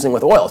we are using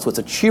with oil. So it's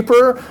a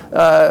cheaper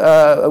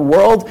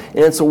world,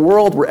 and it's a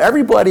world where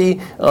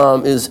everybody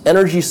is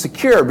energy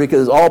secure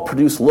because it's all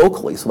produced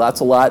locally. So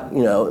that's a lot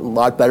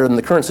better than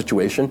the current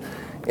situation.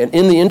 And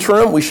in the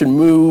interim, we should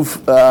move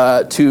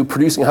to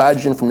producing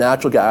hydrogen from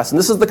natural gas. And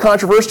this is the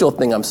controversial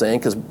thing I'm saying,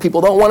 because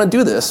people don't want to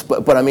do this.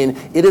 But I mean,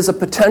 it is a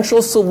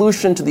potential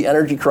solution to the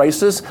energy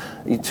crisis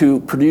to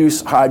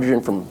produce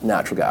hydrogen from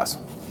natural gas.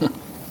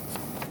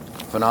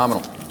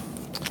 Phenomenal.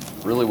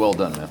 Really well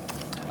done, man.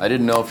 I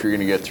didn't know if you're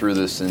going to get through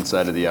this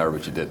inside of the hour,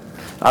 but you did.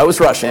 I was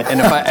rushing. And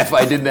if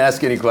I didn't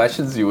ask any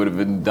questions, you would have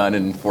been done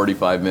in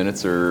 45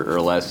 minutes or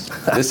less.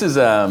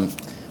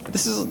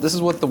 This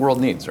is what the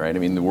world needs, right? I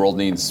mean, the world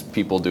needs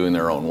people doing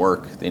their own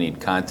work. They need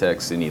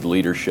context. They need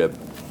leadership.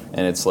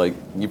 And it's like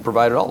you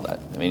provided all that.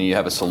 I mean, you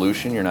have a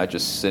solution. You're not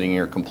just sitting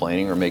here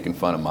complaining or making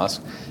fun of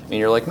Musk. I mean,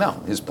 you're like, no,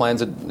 his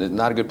plan's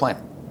not a good plan.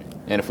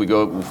 And if we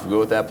go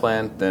with that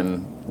plan,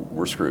 then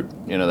we're screwed.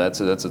 That's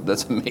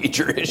a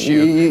major issue.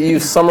 You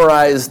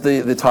summarized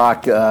the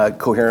talk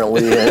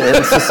coherently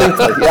and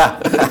succinctly. Yeah.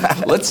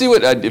 Let's see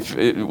what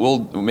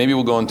maybe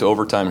we'll go into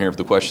overtime here if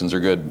the questions are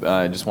good.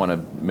 I just want to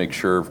make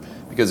sure.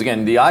 Because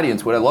again, the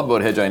audience, what I love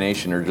about Hedgeye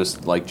Nation are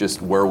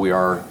just where we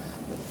are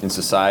in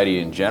society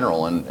in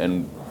general,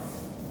 and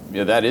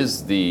that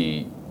is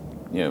the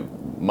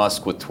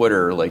Musk with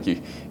Twitter, like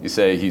you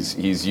say,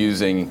 he's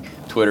using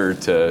Twitter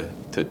to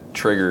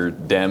trigger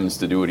Dems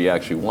to do what he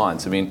actually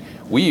wants. I mean,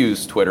 we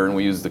use Twitter and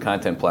we use the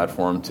content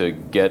platform to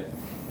get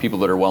people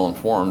that are well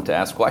informed to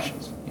ask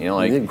questions.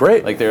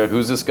 Great. Like they're,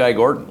 who's this guy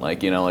Gordon?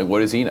 Like, like what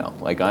does he know?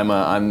 Like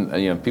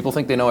I'm people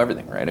think they know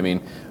everything, right? I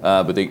mean,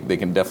 but they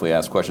can definitely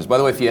ask questions. By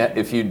the way,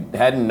 if you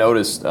hadn't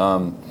noticed,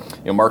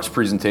 Mark's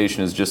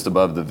presentation is just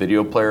above the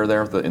video player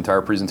there, the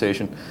entire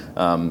presentation,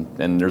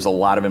 and there's a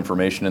lot of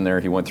information in there.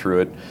 He went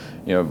through it,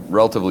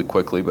 relatively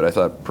quickly, but I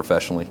thought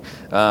professionally.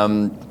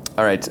 All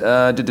right,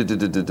 let's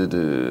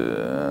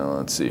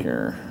see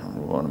here.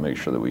 We want to make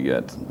sure that we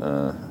get.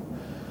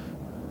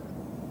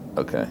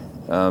 Okay.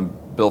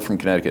 Bill from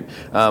Connecticut.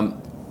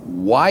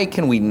 Why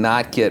can we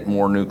not get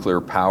more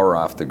nuclear power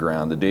off the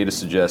ground? The data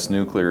suggests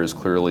nuclear is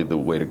clearly the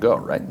way to go,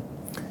 right?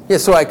 Yeah,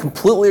 so I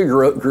completely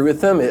agree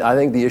with them. I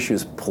think the issue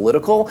is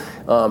political.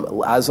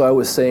 As I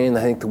was saying,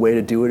 I think the way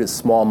to do it is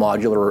small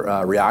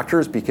modular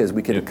reactors, because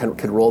we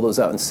could roll those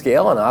out in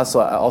scale. And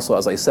also,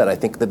 as I said, I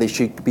think that they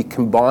should be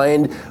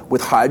combined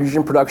with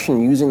hydrogen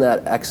production using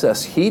that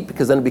excess heat,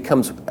 because then it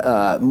becomes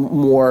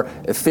more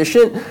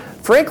efficient.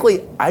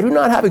 Frankly, I do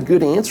not have a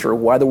good answer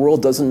why the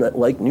world doesn't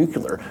like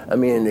nuclear. I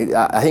mean,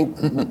 I think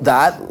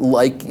that,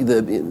 like the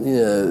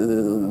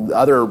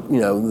other,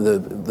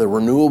 the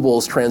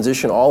renewables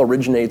transition, all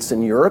originates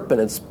in Europe,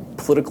 and it's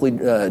politically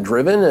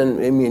driven,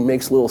 and I mean, it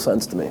makes little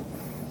sense to me.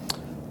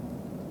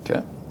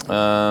 Okay.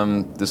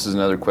 This is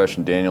another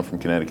question, Daniel from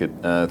Connecticut.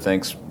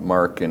 Thanks,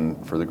 Mark,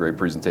 and for the great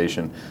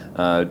presentation.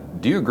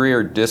 Do you agree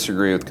or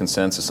disagree with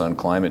consensus on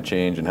climate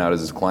change, and how does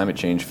this climate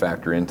change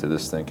factor into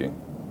this thinking?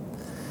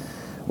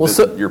 Well,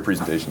 so your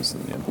presentations.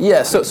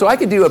 Yeah, so I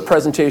could do a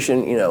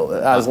presentation,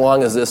 as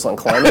long as this on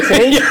climate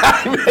change. Yeah,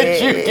 I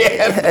bet you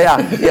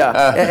can.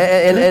 Yeah.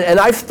 And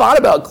I've thought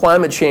about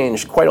climate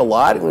change quite a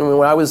lot. When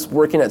I was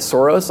working at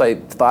Soros, I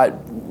thought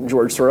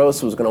George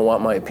Soros was going to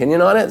want my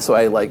opinion on it, so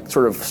I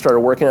sort of started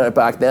working on it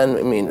back then.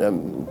 I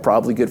mean,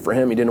 probably good for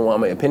him. He didn't want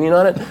my opinion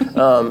on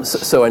it,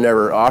 so I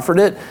never offered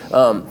it.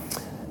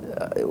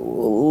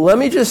 Let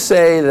me just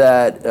say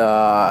that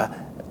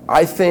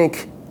I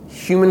think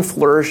human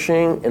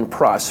flourishing and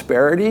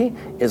prosperity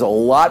is a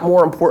lot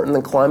more important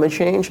than climate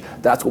change.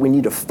 That's what we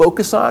need to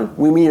focus on.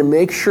 We need to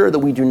make sure that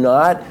we do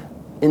not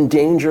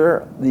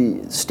endanger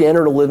the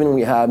standard of living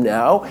we have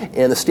now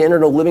and the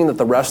standard of living that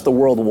the rest of the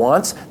world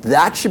wants.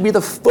 That should be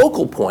the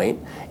focal point.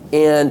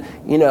 And,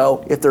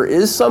 if there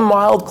is some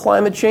mild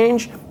climate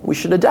change, we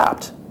should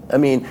adapt. I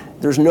mean,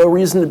 there's no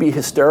reason to be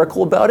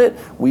hysterical about it.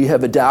 We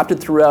have adapted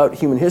throughout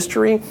human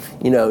history.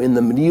 In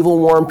the medieval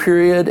warm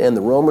period and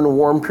the Roman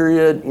warm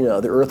period,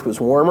 the Earth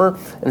was warmer.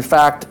 In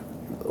fact,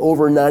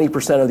 over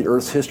 90% of the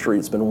Earth's history,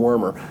 it's been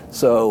warmer.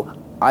 So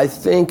I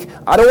think,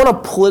 I don't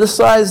want to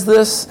politicize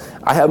this.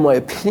 I have my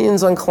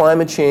opinions on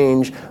climate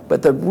change,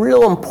 but the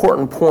real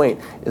important point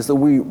is that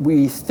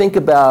we think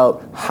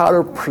about how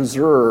to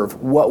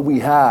preserve what we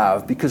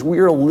have, because we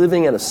are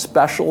living at a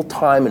special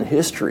time in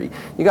history.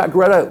 You got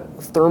Greta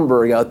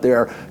Thunberg out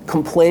there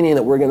complaining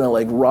that we're going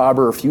to rob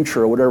her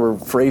future, or whatever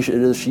phrase it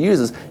is she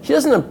uses. She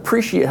doesn't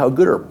appreciate how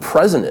good her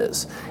present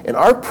is. And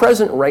our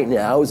present right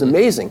now is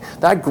amazing.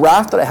 That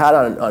graph that I had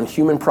on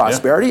human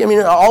prosperity, I mean,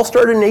 it all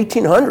started in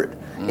 1800.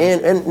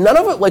 And none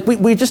of it,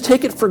 we just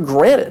take it for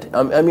granted.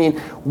 I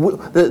mean,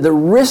 the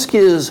risk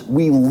is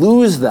we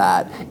lose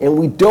that, and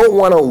we don't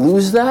want to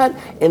lose that.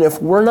 And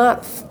if we're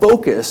not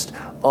focused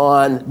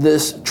on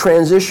this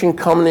transition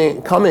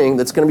coming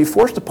that's going to be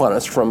forced upon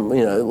us from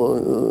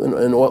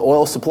an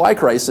oil supply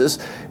crisis,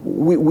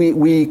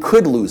 we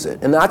could lose it.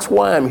 And that's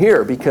why I'm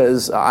here,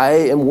 because I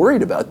am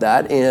worried about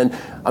that. And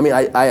I mean,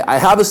 I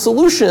have a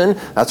solution.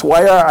 That's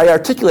why I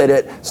articulate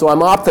it. So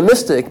I'm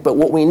optimistic. But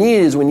what we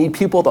need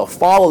people to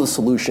follow the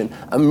solution.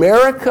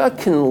 America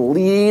can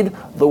lead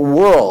the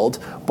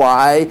world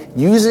by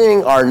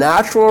using our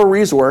natural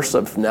resource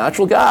of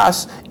natural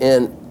gas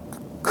and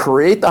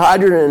create the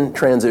hydrogen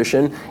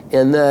transition,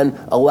 and then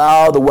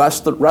allow the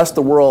rest of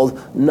the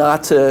world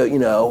not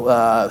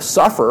to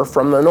suffer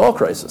from an oil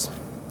crisis.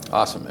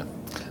 Awesome, man.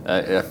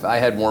 If I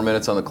had more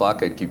minutes on the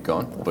clock, I'd keep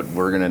going, but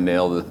we're going to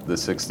nail the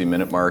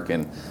 60-minute mark,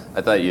 and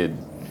I thought you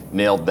had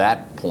nailed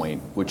that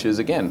point, which is,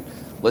 again,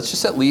 let's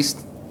just at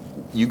least,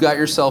 you got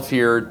yourself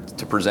here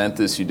to present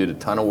this. You did a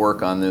ton of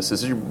work on this.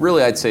 This is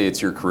really, I'd say,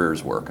 it's your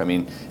career's work. I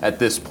mean, at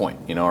this point,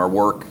 our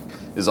work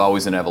is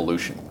always an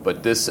evolution.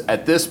 But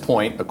at this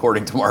point,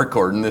 according to Mark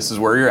Gordon, this is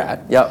where you're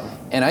at. Yep.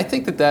 And I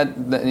think that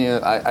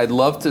I'd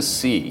love to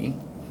see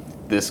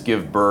this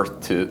give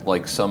birth to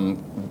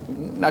some,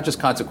 not just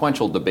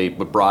consequential debate,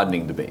 but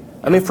broadening debate.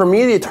 I mean, for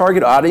me, the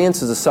target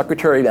audience is the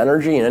Secretary of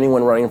Energy and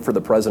anyone running for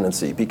the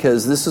presidency,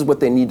 because this is what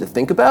they need to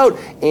think about.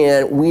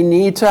 And we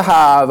need to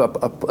have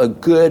a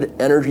good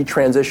energy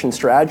transition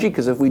strategy,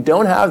 because if we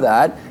don't have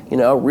that,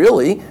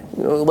 really,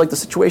 the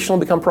situation will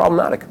become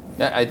problematic.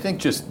 I think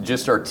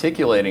just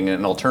articulating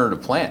an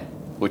alternative plan,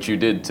 which you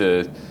did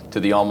to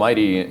the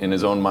Almighty in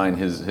his own mind,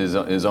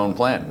 his own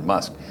plan,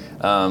 Musk.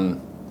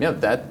 Yeah,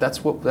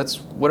 that's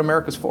what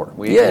America's for.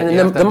 We Yeah, and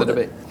have to have the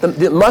debate.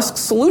 The Musk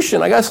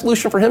solution, I got a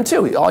solution for him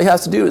too. All he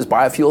has to do is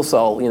buy a fuel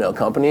cell,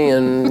 company,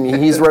 and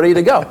he's ready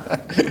to go.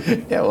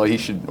 Yeah, well, he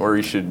should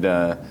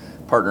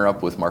partner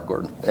up with Mark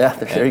Gordon. Yeah,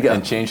 there you go.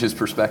 And change his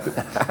perspective.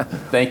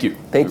 Thank you.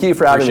 Thank you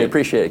for having me.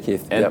 Appreciate it,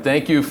 Keith. And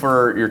thank you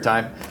for your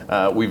time.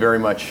 We very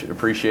much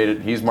appreciate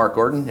it. He's Mark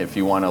Gordon. If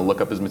you want to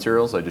look up his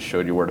materials, I just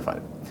showed you where to find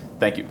it.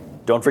 Thank you.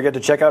 Don't forget to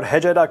check out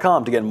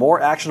hedgeye.com to get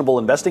more actionable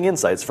investing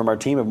insights from our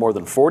team of more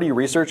than 40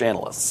 research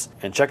analysts.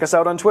 And check us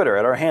out on Twitter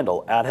at our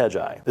handle,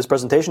 @hedgeye. This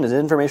presentation is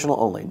informational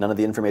only. None of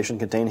the information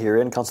contained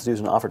herein constitutes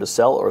an offer to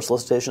sell or a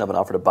solicitation of an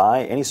offer to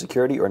buy any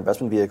security or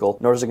investment vehicle,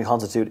 nor does it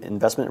constitute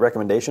investment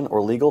recommendation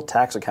or legal,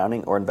 tax,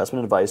 accounting, or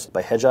investment advice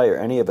by Hedgeye or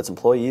any of its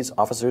employees,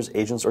 officers,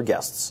 agents, or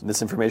guests.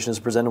 This information is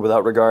presented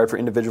without regard for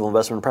individual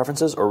investment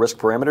preferences or risk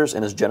parameters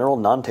and is general,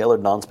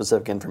 non-tailored,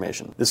 non-specific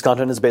information. This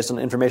content is based on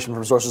information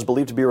from sources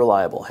believed to be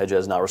reliable. Hedgeye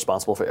is not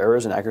responsible for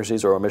errors,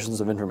 inaccuracies, or omissions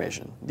of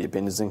information. The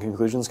opinions and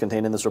conclusions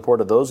contained in this report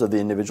are those of the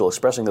individual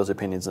expressing those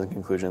opinions and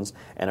conclusions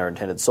and are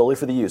intended solely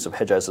for the use of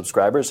Hedgeye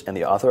subscribers and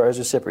the authorized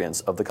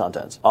recipients of the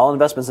content. All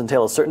investments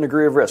entail a certain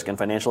degree of risk, and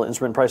financial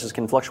instrument prices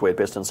can fluctuate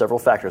based on several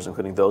factors,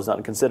 including those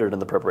not considered in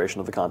the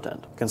preparation of the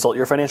content. Consult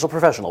your financial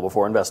professional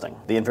before investing.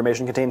 The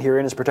information contained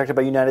herein is protected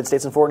by United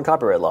States and foreign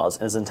copyright laws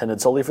and is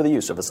intended solely for the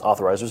use of its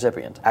authorized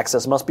recipient.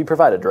 Access must be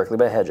provided directly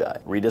by Hedgeye.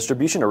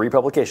 Redistribution or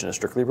republication is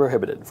strictly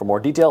prohibited. For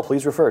more detail,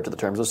 please refer to the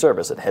terms of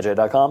service at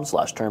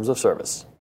hedgeye.com/terms of service.